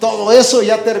contienda. Todo eso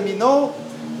ya terminó.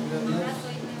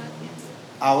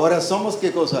 Ahora somos,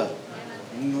 ¿qué cosa?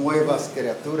 Nuevas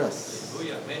criaturas.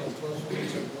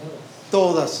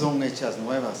 Todas son hechas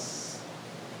nuevas.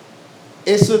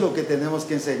 Eso es lo que tenemos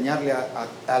que enseñarle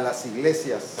a las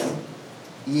iglesias.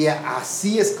 Y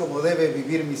así es como debe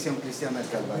vivir Misión Cristiana del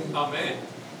Calvario. Amén.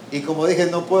 Y como dije,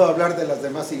 no puedo hablar de las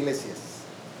demás iglesias,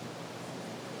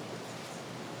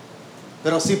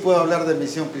 pero sí puedo hablar de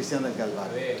Misión Cristiana del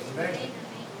Calvario.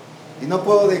 Y no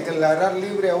puedo declarar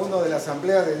libre a uno de la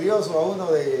Asamblea de Dios o a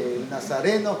uno del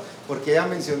Nazareno, porque ya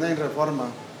mencioné en Reforma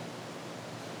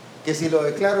que si lo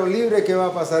declaro libre, ¿qué va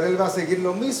a pasar? Él va a seguir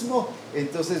lo mismo.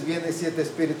 Entonces vienen 7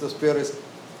 espíritus peores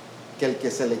que el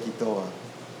que se le quitó.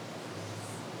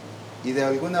 Y de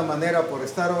alguna manera, por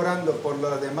estar orando por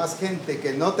la demás gente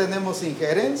que no tenemos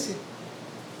injerencia,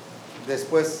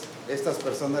 después estas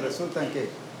personas resultan que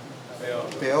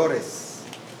peores.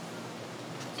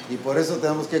 Y por eso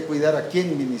tenemos que cuidar a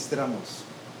quién ministramos.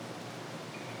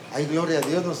 Ay, gloria a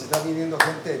Dios, nos está viniendo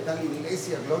gente de tal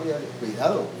iglesia, gloria a Dios.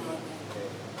 Cuidado,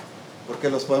 porque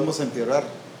los podemos empeorar,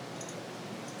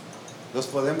 los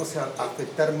podemos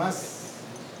afectar más,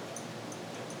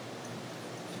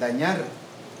 dañar.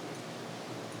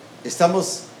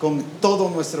 Estamos con todo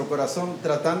nuestro corazón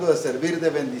tratando de servir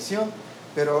de bendición,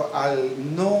 pero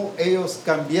al no ellos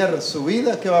cambiar su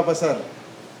vida, ¿qué va a pasar?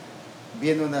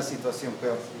 Viene una situación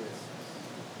peor.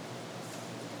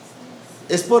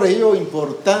 Es por ello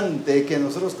importante que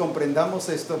nosotros comprendamos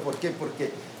esto. ¿Por qué?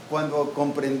 Porque cuando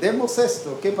comprendemos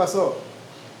esto, ¿qué pasó?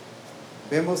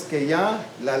 Vemos que ya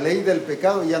la ley del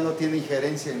pecado ya no tiene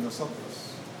injerencia en nosotros.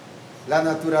 La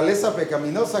naturaleza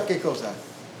pecaminosa, ¿qué cosa?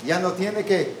 Ya no tiene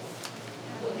que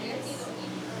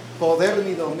poder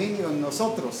ni dominio en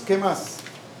nosotros. ¿Qué más?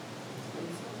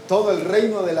 Todo el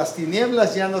reino de las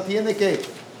tinieblas ya no tiene que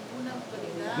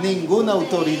ninguna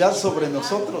autoridad sobre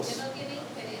nosotros.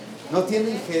 No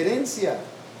tiene injerencia.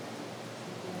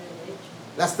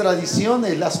 Las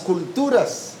tradiciones, las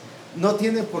culturas no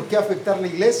tienen por qué afectar la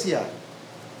iglesia.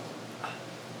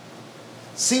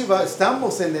 Sí,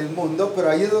 estamos en el mundo, pero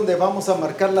ahí es donde vamos a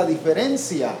marcar la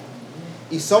diferencia.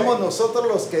 Y somos nosotros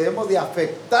los que debemos de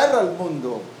afectar al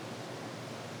mundo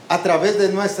a través de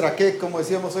nuestra, que como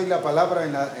decíamos hoy la palabra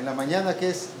en la mañana, que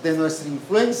es de nuestra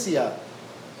influencia.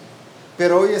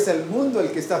 Pero hoy es el mundo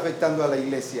el que está afectando a la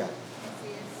iglesia.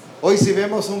 Hoy si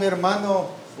vemos un hermano,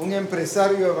 un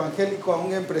empresario evangélico a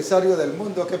un empresario del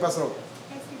mundo, ¿qué pasó?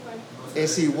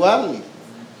 Es igual.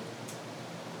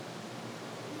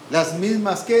 Las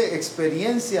mismas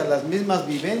experiencias, las mismas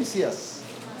vivencias.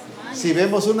 Si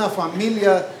vemos una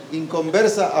familia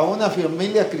inconversa a una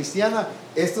familia cristiana,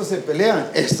 estos se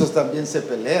pelean, estos también se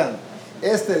pelean.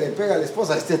 Este le pega a la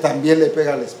esposa, este también le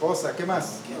pega a la esposa. ¿Qué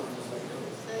más?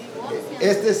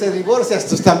 Este se divorcia,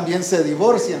 estos también se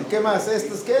divorcian. ¿Qué más?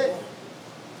 ¿Estos qué?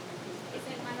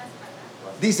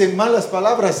 Dicen malas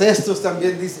palabras, estos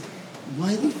también dicen. No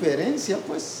hay diferencia,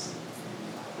 pues.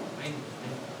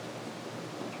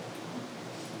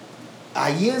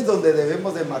 Ahí es donde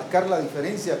debemos de marcar la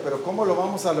diferencia. Pero ¿cómo lo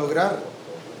vamos a lograr?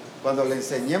 Cuando le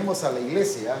enseñemos a la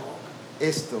iglesia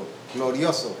esto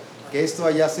glorioso, que esto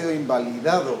haya sido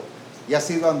invalidado, ya ha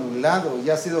sido anulado,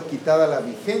 ya ha sido quitada la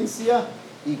vigencia,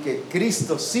 y que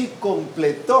Cristo sí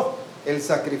completó el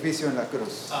sacrificio en la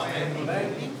cruz.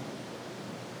 Amén.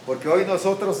 Porque hoy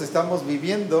nosotros estamos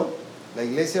viviendo, la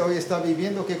iglesia hoy está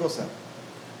viviendo, ¿qué cosa?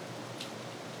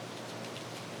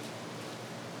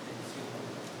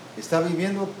 Está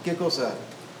viviendo, ¿qué cosa?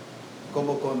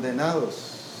 Como condenados,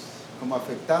 como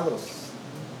afectados,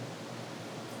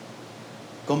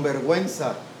 con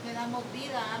vergüenza. Le damos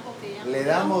vida a algo que ya Le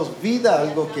damos vida a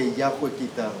algo que ya fue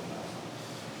quitado.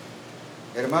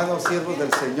 Hermanos, siervos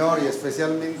del Señor, y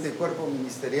especialmente Cuerpo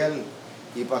Ministerial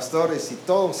y pastores y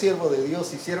todo siervo de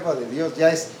Dios y sierva de Dios,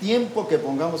 ya es tiempo que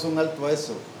pongamos un alto a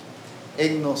eso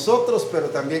en nosotros,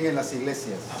 pero también en las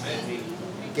iglesias. Amén.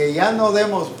 Que ya no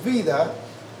demos vida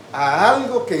a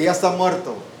algo que ya está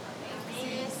muerto.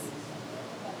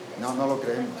 No, no lo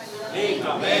creemos.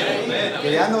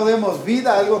 Que ya no demos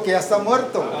vida a algo que ya está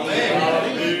muerto.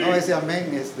 No, ese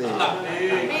amén es de...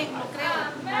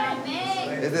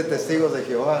 Es de testigos de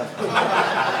Jehová.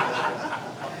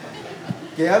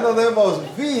 Que ya no demos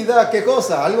vida, ¿qué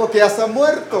cosa? Algo que ya está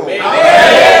muerto.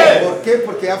 Amén. ¿Por qué?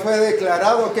 Porque ya fue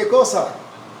declarado, ¿qué cosa?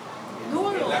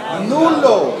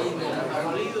 Nulo.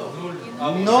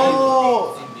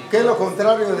 No, ¿qué es lo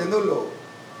contrario de nulo?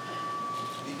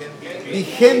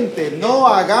 Vigente. No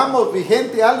hagamos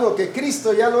vigente algo que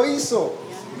Cristo ya lo hizo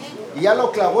y ya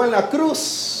lo clavó en la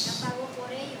cruz.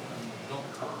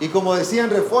 Y como decía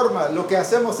en Reforma, lo que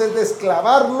hacemos es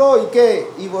desclavarlo y ¿qué?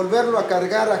 Y volverlo a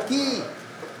cargar aquí.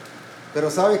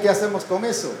 Pero ¿sabe qué hacemos con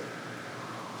eso?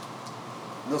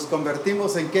 Nos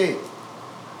convertimos en ¿qué?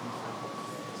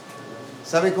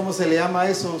 ¿Sabe cómo se le llama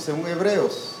eso según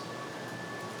Hebreos?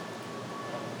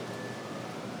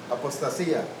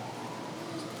 Apostasía.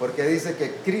 Porque dice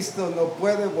que Cristo no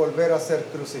puede volver a ser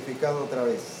crucificado otra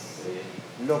vez.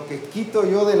 Lo que quito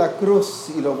yo de la cruz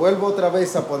y lo vuelvo otra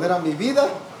vez a poner a mi vida,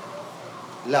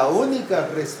 la única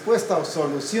respuesta o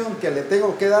solución que le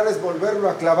tengo que dar es volverlo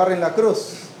a clavar en la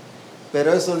cruz.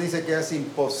 Pero eso dice que es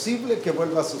imposible que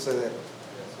vuelva a suceder.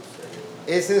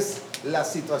 Esa es la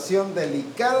situación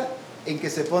delicada en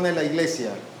que se pone la iglesia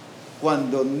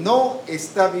cuando no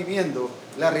está viviendo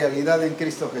la realidad en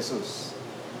Cristo Jesús.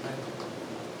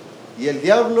 Y el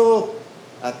diablo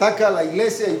ataca a la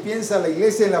iglesia y piensa la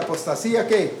iglesia en la apostasía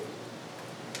 ¿qué?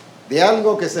 De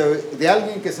alguien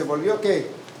que se volvió ¿qué?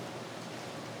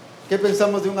 ¿Qué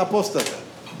pensamos de un apóstata?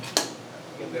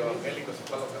 Un evangélico se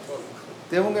fue a lo católico.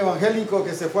 De un evangélico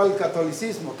que se fue al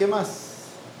catolicismo. ¿Qué más?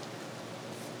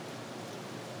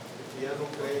 Que ya no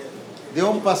cree. De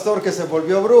un pastor que se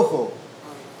volvió brujo.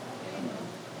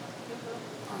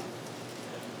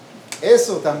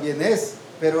 Eso también es.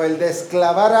 Pero el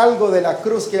desclavar algo de la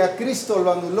cruz que a Cristo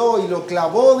lo anuló y lo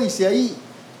clavó, dice ahí,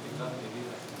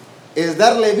 es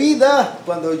darle vida.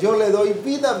 Cuando yo le doy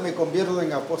vida me convierto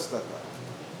en apóstata.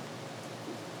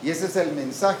 Y ese es el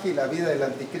mensaje y la vida del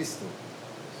anticristo.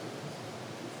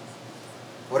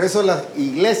 Por eso la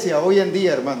iglesia hoy en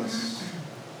día, hermanos,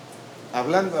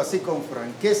 hablando así con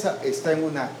franqueza, está en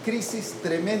una crisis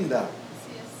tremenda.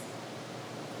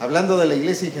 Hablando de la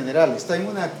iglesia en general, está en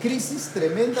una crisis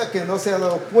tremenda que no se ha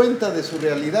dado cuenta de su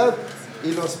realidad,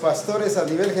 y los pastores a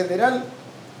nivel general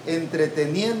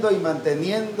entreteniendo y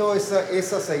manteniendo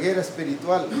esa ceguera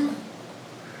espiritual,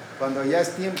 cuando ya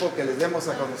es tiempo que les demos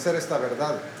a conocer esta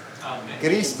verdad. Amén.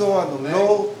 Cristo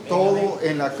anuló todo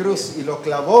en la cruz y lo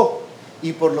clavó,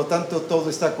 y por lo tanto todo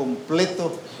está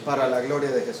completo para la gloria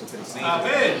de Jesucristo.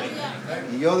 Amén.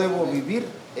 Y yo debo vivir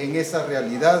en esa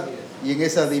realidad y en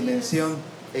esa dimensión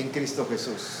en Cristo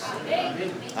Jesús.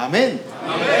 Amén.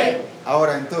 Amén.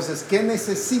 Ahora, entonces, ¿qué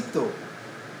necesito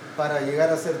para llegar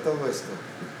a hacer todo esto?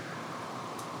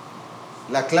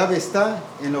 La clave está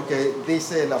en lo que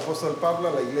dice el apóstol Pablo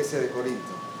a la iglesia de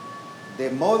Corinto. De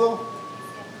modo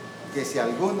que si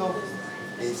alguno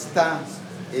está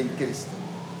en Cristo,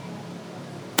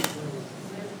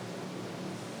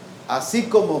 así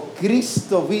como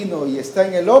Cristo vino y está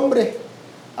en el hombre,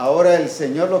 ahora el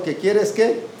Señor lo que quiere es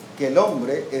que el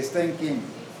hombre esté en ¿quién?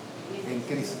 En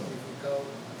Cristo.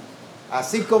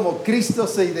 Así como Cristo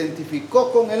se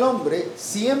identificó con el hombre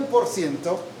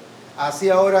 100%, así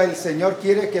ahora el Señor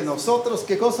quiere que nosotros,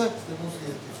 ¿qué cosa?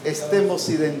 Estemos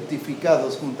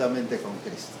identificados juntamente con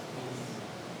Cristo.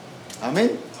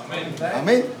 Amén. Amén.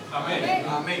 Amén. Amén.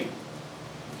 Amén.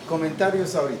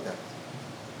 Comentarios ahorita.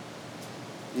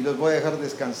 Y los voy a dejar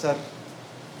descansar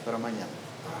para mañana,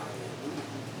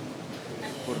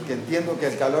 porque entiendo que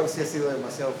el calor sí ha sido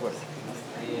demasiado fuerte.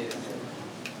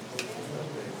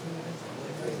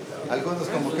 Algunos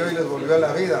como que hoy les volvió a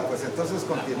la vida, pues entonces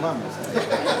continuamos.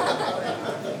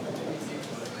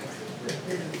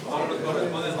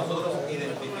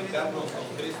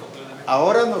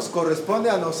 Ahora nos corresponde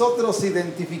a nosotros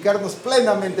identificarnos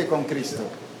plenamente con Cristo.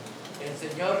 El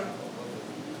Señor,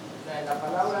 la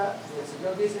palabra del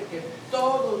Señor dice que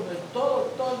todos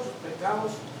sus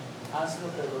pecados han sido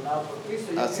perdonados por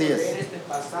Cristo. Yo Así quiero es. leer este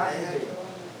pasaje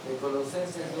de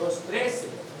Colosenses 2:13.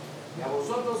 Que a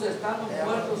vosotros estando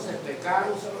muertos en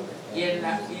pecados y en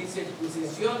la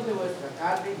incircuncisión de vuestra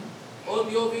carne, os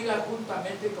dio vida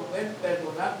juntamente con él,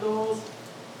 perdonándoos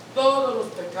todos los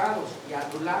pecados y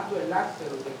anulando el acto de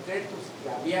los decretos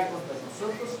que había contra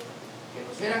nosotros, que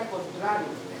nos eran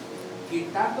contrarios,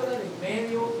 quitándole de en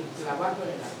medio y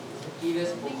clavándole en la cruz, y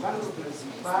despojando los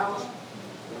principados,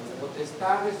 los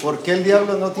potestades. ¿Por qué el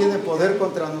diablo no tiene poder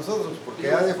contra nosotros?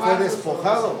 Porque ya fue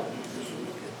despojado.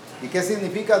 ¿Y qué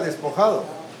significa despojado?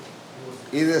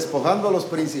 Y despojando a los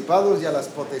principados y a las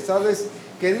potestades,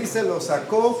 ¿qué dice? Los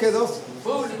sacó, ¿qué dos?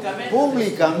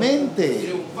 Públicamente.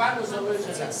 Triunfando sobre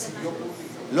ellos.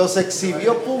 Los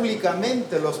exhibió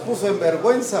públicamente, los puso en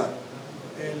vergüenza.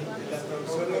 La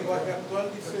traducción del lenguaje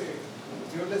actual dice: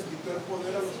 Dios les quitó el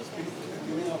poder a los espíritus que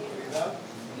tienen autoridad,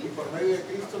 y por medio de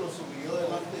Cristo los humilló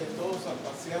delante de todos al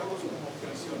pasearlos como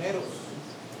prisioneros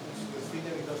en su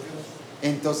desfile victorioso.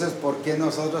 Entonces, ¿por qué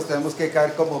nosotros tenemos que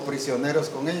caer como prisioneros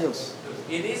con ellos?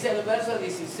 Y dice el verso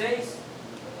 16: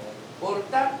 por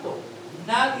tanto,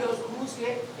 nadie os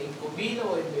juzgue en comida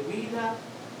o en bebida,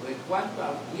 o en cuanto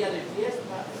a día de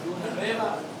fiesta, luna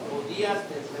nueva, o días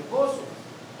de reposo,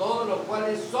 todo lo cual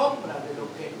es sombra de lo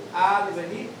que ha de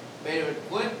venir, pero el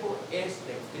cuerpo es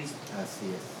de Cristo. Así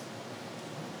es.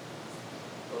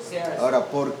 O sea, Ahora,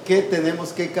 ¿por qué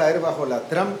tenemos que caer bajo la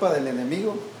trampa del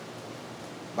enemigo?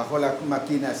 Bajo la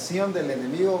maquinación del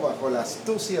enemigo, bajo la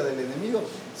astucia del enemigo,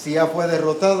 si ya fue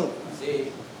derrotado.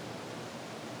 sí,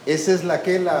 Esa es la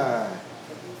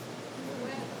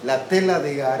tela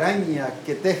de araña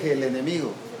que teje el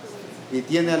enemigo. Y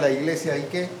tiene a la iglesia ahí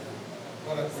 ¿qué?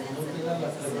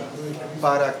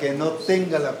 Para que no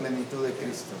tenga la plenitud de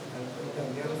Cristo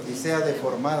y sea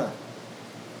deformada.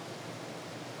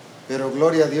 Pero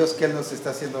gloria a Dios que Él nos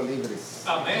está haciendo libres.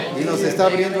 Amén. Y nos está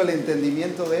abriendo el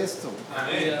entendimiento de esto.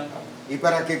 Amén. Y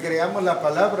para que creamos la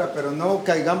palabra, pero no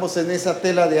caigamos en esa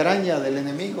tela de araña del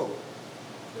enemigo,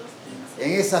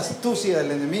 en esa astucia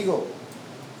del enemigo.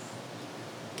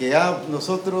 Que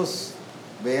nosotros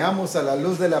veamos a la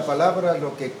luz de la palabra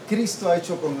lo que Cristo ha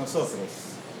hecho con nosotros.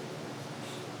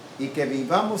 Y que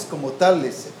vivamos como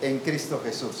tales en Cristo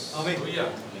Jesús. Amén.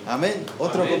 Amén.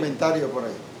 Otro Amén. comentario por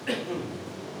ahí.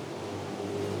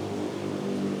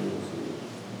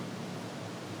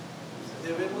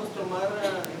 Debemos tomar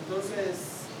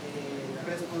entonces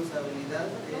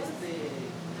responsabilidad de este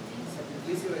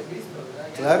sacrificio de Cristo, ¿verdad?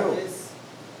 Claro.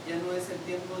 Ya no es el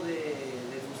tiempo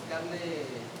de buscarle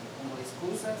como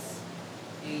excusas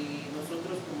y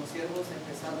nosotros como siervos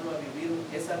empezando a vivir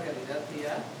esa realidad que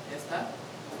ya está,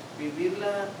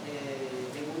 vivirla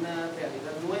en una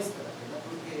realidad nuestra, ¿verdad?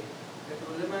 Porque el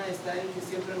problema está en que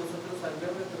siempre nosotros al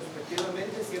ver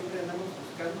retrospectivamente siempre andamos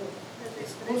buscando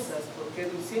excusas por qué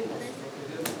lo hicimos, lo que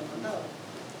Dios nos ha mandado.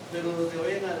 Pero de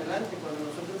hoy en adelante, cuando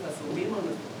nosotros asumimos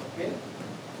nuestro papel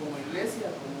como iglesia,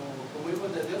 como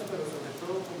hijos de Dios, pero sobre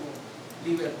todo como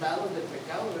libertados del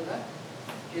pecado, ¿verdad?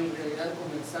 En realidad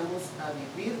comenzamos a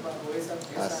vivir bajo esa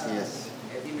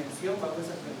dimensión, bajo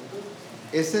esa plenitud.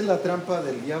 Esa es la trampa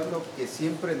del diablo que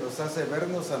siempre nos hace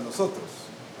vernos a nosotros.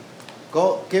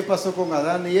 ¿Qué pasó con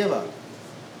Adán y Eva?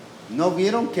 No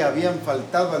vieron que habían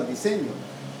faltado al diseño.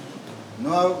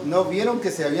 No vieron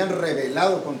que se habían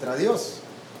rebelado contra Dios.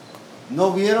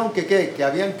 No vieron que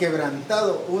habían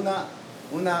quebrantado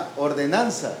una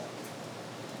ordenanza,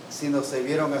 sino se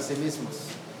vieron a sí mismos.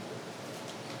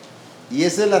 Y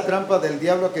esa es la trampa del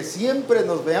diablo, que siempre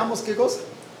nos veamos qué cosa.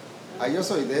 Yo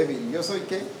soy débil, yo soy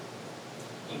qué.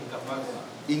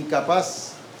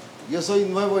 Incapaz. Yo soy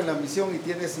nuevo en la misión y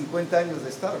tiene 50 años de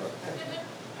estar.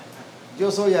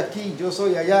 Yo soy aquí, yo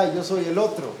soy allá, yo soy el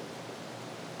otro.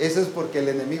 Eso es porque el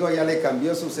enemigo ya le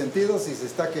cambió sus sentidos y se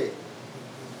está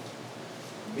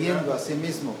viendo a sí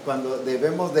mismo, cuando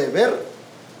debemos de ver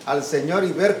al Señor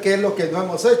y ver qué es lo que no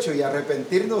hemos hecho y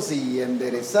arrepentirnos y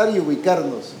enderezar y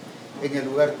ubicarnos en el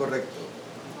lugar correcto.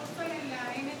 Apóstol, en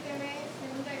la NTV,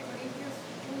 2 Corintios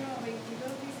 1:22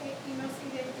 dice: y nos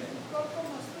identificó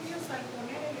como suyos al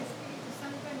poner el Espíritu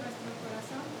Santo en nuestro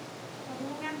corazón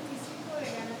como un anticipo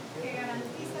que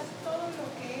garantiza todo lo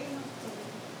que Él nos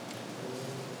prometió.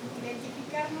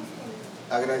 Identificarnos con Él.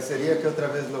 Agradecería que otra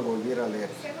vez lo volviera a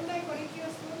leer. 2 Corintios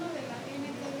 1 de la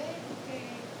NTV,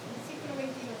 versículo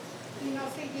 22. Y nos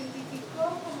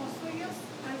identificó como suyos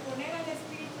al poner al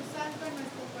Espíritu Santo en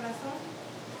nuestro corazón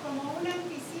como un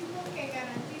anticipo que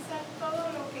garantiza todo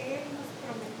lo que Él nos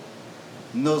prometió.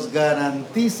 Nos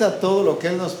garantiza todo lo que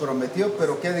Él nos prometió,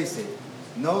 pero ¿qué dice?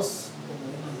 Nos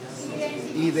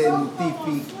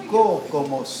identificó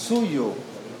como suyo.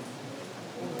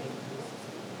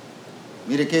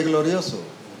 Mire qué glorioso.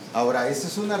 Ahora, eso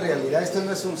es una realidad, esto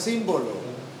no es un símbolo.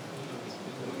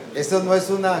 Esto no es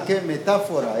una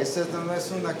metáfora, esto no es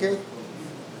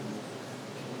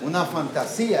una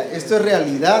fantasía. Esto es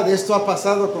realidad, esto ha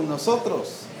pasado con nosotros.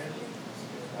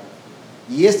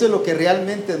 Y esto es lo que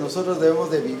realmente nosotros debemos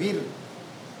de vivir.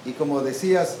 Y como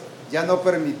decías, ya no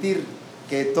permitir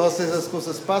que todas esas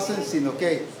cosas pasen, sino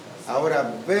que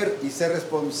ahora ver y ser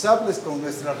responsables con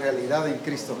nuestra realidad en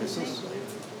Cristo Jesús.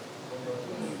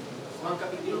 Juan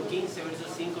capítulo 15, verso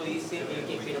 5 dice: el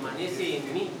que permanece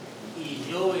en mí y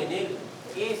yo en él,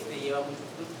 este lleva mucho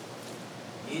fruto.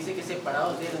 Y dice que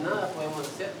separados de él nada podemos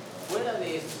hacer. Fuera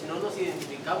de eso, si no nos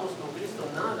identificamos con Cristo,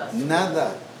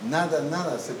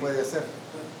 nada se puede hacer.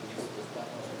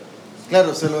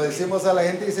 Claro, se lo decimos a la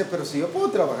gente y dice: pero si yo puedo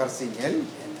trabajar sin Él,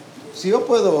 si yo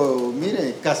puedo,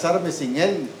 casarme sin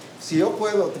Él, si yo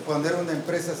puedo poner una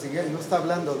empresa sin Él. No está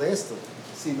hablando de esto,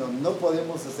 sino no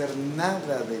podemos hacer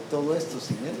nada de todo esto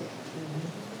sin Él,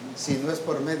 si no es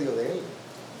por medio de Él.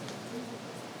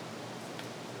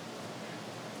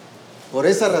 Por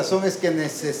esa razón es que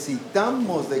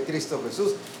necesitamos de Cristo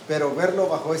Jesús, pero verlo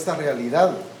bajo esta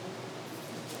realidad.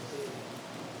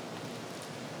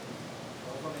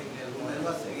 Vuelvo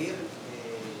a seguir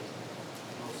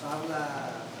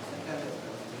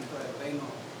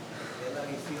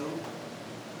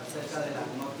acerca de la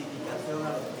notificación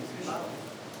a los principados.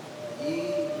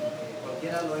 Y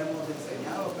cualquiera lo hemos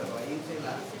enseñado, pero ahí dice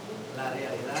la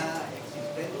realidad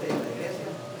existente en la iglesia,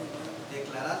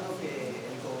 declarando que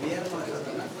el gobierno de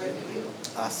Satanás fue destruido.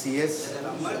 Así es. Desde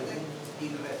la muerte y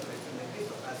la resurrección de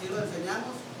Cristo. Así lo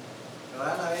enseñamos, pero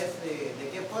a la vez de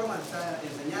qué forma está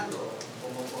enseñando,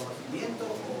 como conocimiento,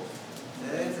 o se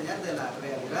debe enseñar de la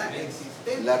realidad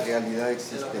existente. La realidad De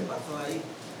existente. lo que pasó ahí.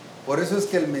 Por eso es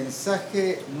que el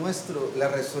mensaje nuestro, la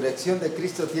resurrección de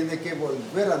Cristo, tiene que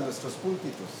volver a nuestros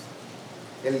púlpitos.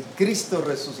 El Cristo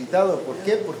resucitado. ¿Por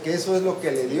qué? Porque eso es lo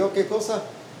que le dio, ¿qué cosa?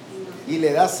 Y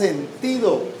le da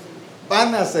sentido.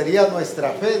 Vana sería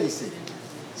nuestra fe, dice,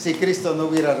 si Cristo no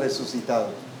hubiera resucitado.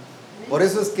 Por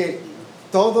eso es que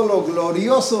todo lo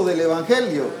glorioso del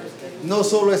Evangelio no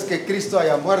solo es que Cristo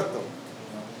haya muerto,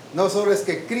 no solo es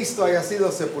que Cristo haya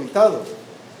sido sepultado,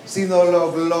 sino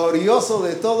lo glorioso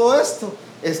de todo esto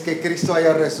es que Cristo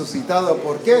haya resucitado.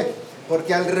 ¿Por qué?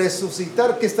 Porque al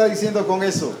resucitar, ¿qué está diciendo con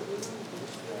eso?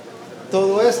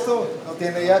 Todo esto no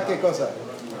tiene ya, ¿qué cosa?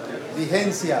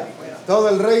 Vigencia. Todo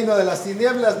el reino de las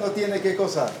tinieblas no tiene, ¿qué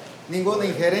cosa? Ninguna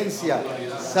injerencia.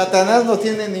 Satanás no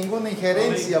tiene ninguna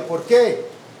injerencia. ¿Por qué?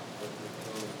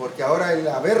 Porque ahora el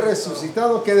haber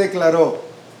resucitado, ¿qué declaró?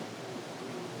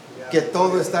 Que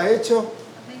todo está hecho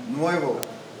nuevo.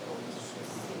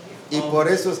 Y por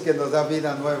eso es que nos da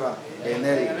vida nueva en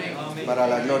Él, para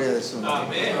la gloria de su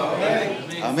nombre.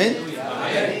 Amén.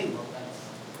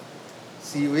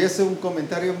 Si hubiese un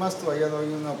comentario más, todavía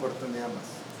doy una oportunidad más.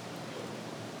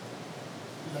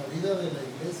 La vida de la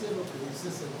iglesia, lo que dice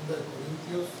 2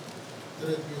 Corintios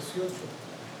 3:18,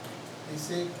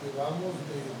 dice que vamos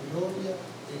de gloria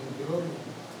en gloria,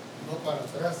 no para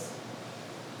atrás,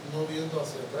 no viendo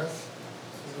hacia atrás,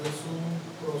 sino es un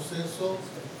proceso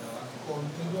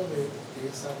continuo de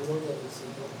esa gloria del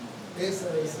Señor. Esa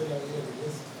es la vida de la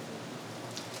iglesia.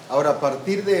 Ahora, a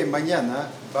partir de mañana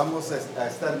vamos a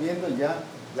estar viendo ya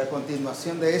la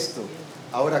continuación de esto.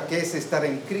 Ahora, ¿qué es estar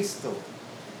en Cristo?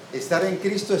 Estar en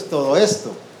Cristo es todo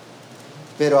esto,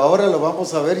 pero ahora lo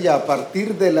vamos a ver ya a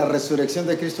partir de la resurrección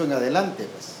de Cristo en adelante,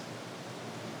 pues.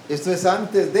 Esto es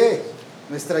antes de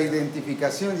nuestra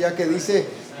identificación, ya que dice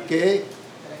que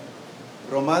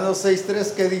Romanos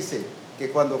 6:3, ¿qué dice? Que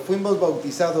cuando fuimos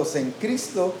bautizados en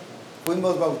Cristo,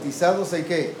 fuimos bautizados ¿en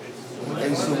qué?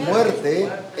 En su muerte,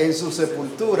 en su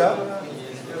sepultura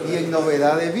y en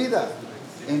novedad de vida.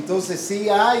 Entonces sí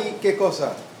hay, ¿qué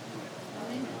cosa?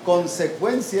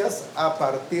 Consecuencias a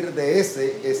partir de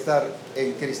ese estar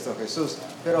en Cristo Jesús.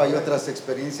 Pero hay otras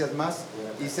experiencias más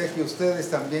y sé que ustedes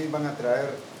también van a traer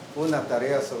una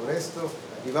tarea sobre esto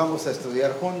y vamos a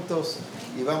estudiar juntos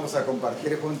y vamos a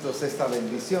compartir juntos esta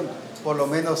bendición. Por lo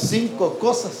menos 5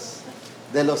 cosas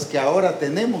de los que ahora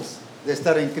tenemos de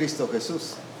estar en Cristo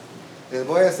Jesús. Les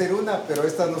voy a decir una, pero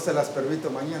estas no se las permito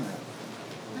mañana.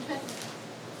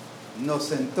 Nos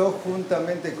sentó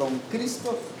juntamente con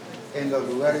Cristo en los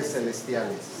lugares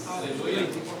celestiales.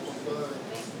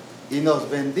 Y nos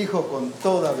bendijo con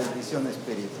toda bendición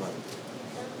espiritual.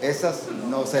 Esas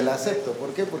no se las acepto. ¿Por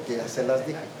qué? Porque ya se las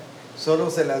dije. Solo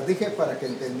se las dije para que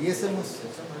entendiésemos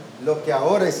lo que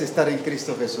ahora es estar en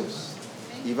Cristo Jesús.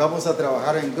 Y vamos a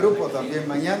trabajar en grupo también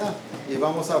mañana y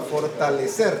vamos a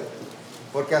fortalecer.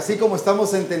 Porque así como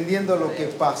estamos entendiendo lo que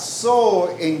pasó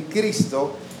en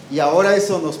Cristo y ahora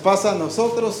eso nos pasa a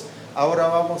nosotros, ahora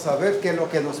vamos a ver qué es lo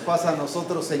que nos pasa a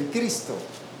nosotros en Cristo.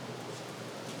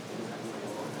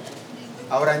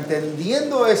 Ahora,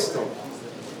 entendiendo esto,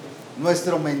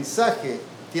 nuestro mensaje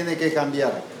tiene que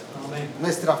cambiar.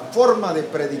 Nuestra forma de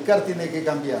predicar tiene que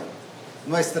cambiar.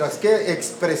 Nuestra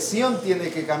expresión tiene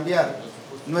que cambiar.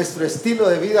 Nuestro estilo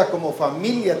de vida como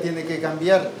familia tiene que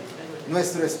cambiar.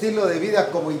 Nuestro estilo de vida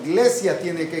como iglesia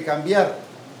tiene que cambiar.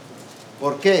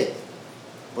 ¿Por qué?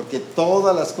 Porque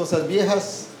todas las cosas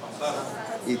viejas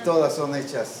y todas son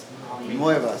hechas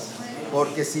nuevas.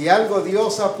 Porque si algo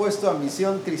Dios ha puesto a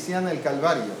Misión Cristiana El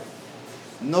Calvario,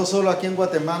 no solo aquí en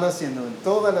Guatemala, sino en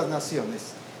todas las naciones,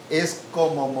 es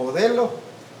como modelo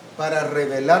para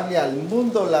revelarle al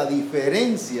mundo la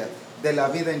diferencia de la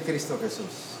vida en Cristo Jesús.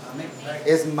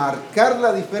 Es marcar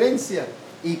la diferencia,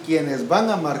 y quienes van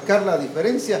a marcar la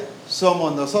diferencia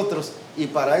somos nosotros, y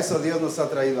para eso Dios nos ha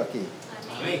traído aquí.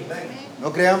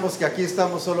 No creamos que aquí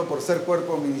estamos solo por ser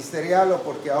cuerpo ministerial o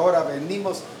porque ahora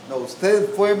venimos. No,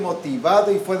 usted fue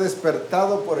motivado y fue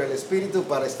despertado por el Espíritu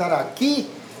para estar aquí,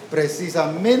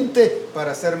 precisamente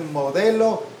para ser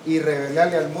modelo y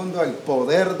revelarle al mundo el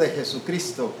poder de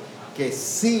Jesucristo, que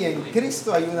sí, en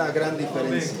Cristo hay una gran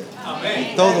diferencia.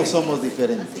 Y todos somos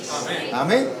diferentes.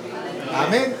 Amén.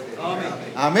 Amén.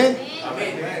 Amén.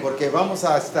 Porque vamos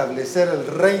a establecer el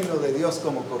reino de Dios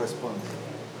como corresponde.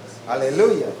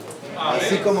 Aleluya.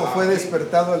 Así como fue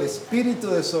despertado el espíritu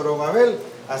de Zorobabel,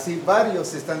 así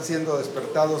varios están siendo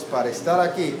despertados para estar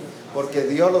aquí, porque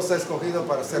Dios los ha escogido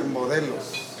para ser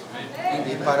modelos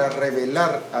y para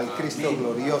revelar al Cristo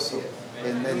glorioso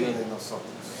en medio de nosotros.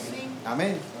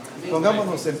 Amén.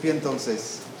 Pongámonos en pie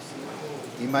entonces.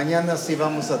 Y mañana sí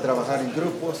vamos a trabajar en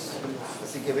grupos,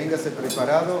 así que véngase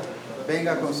preparado,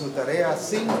 venga con su tarea,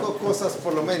 5 cosas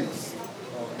por lo menos.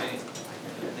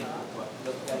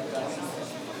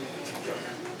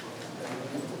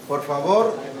 Por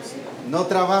favor, no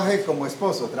trabaje como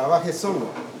esposo, trabaje solo,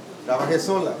 trabaje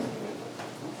sola.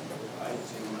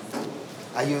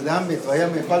 Ayúdame, todavía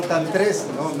me faltan 3,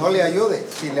 no le ayude,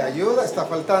 si le ayuda está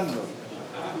faltando.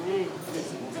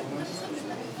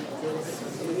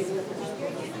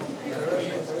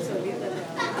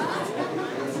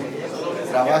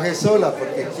 Trabaje sola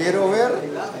porque quiero ver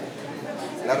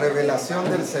la revelación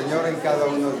del Señor en cada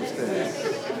uno de ustedes.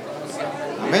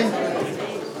 Amén.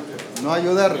 No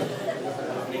ayudar.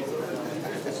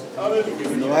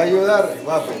 No ayudar,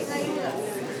 guapos.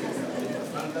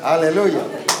 Aleluya.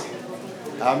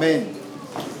 Amén.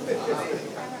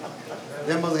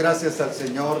 Demos gracias al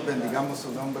Señor, bendigamos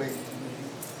su nombre.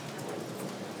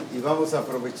 Y vamos a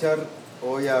aprovechar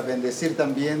hoy a bendecir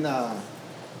también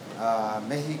a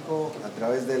México a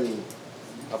través del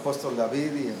apóstol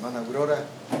David y hermana Aurora,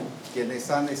 quienes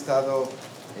han estado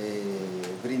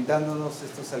brindándonos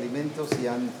estos alimentos y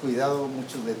han cuidado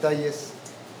muchos detalles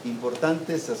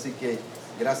importantes, así que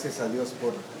gracias a Dios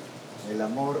por el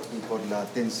amor y por la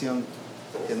atención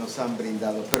que nos han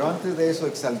brindado. Pero antes de eso,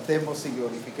 exaltemos y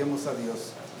glorifiquemos a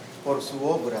Dios por su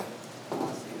obra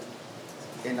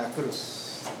en la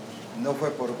cruz. No fue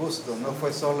por gusto, no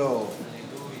fue solo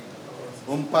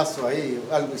un paso ahí,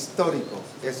 algo histórico,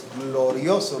 es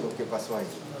glorioso lo que pasó ahí.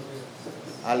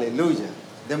 Aleluya.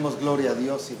 Demos gloria a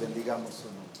Dios y bendigamos su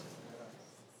nombre.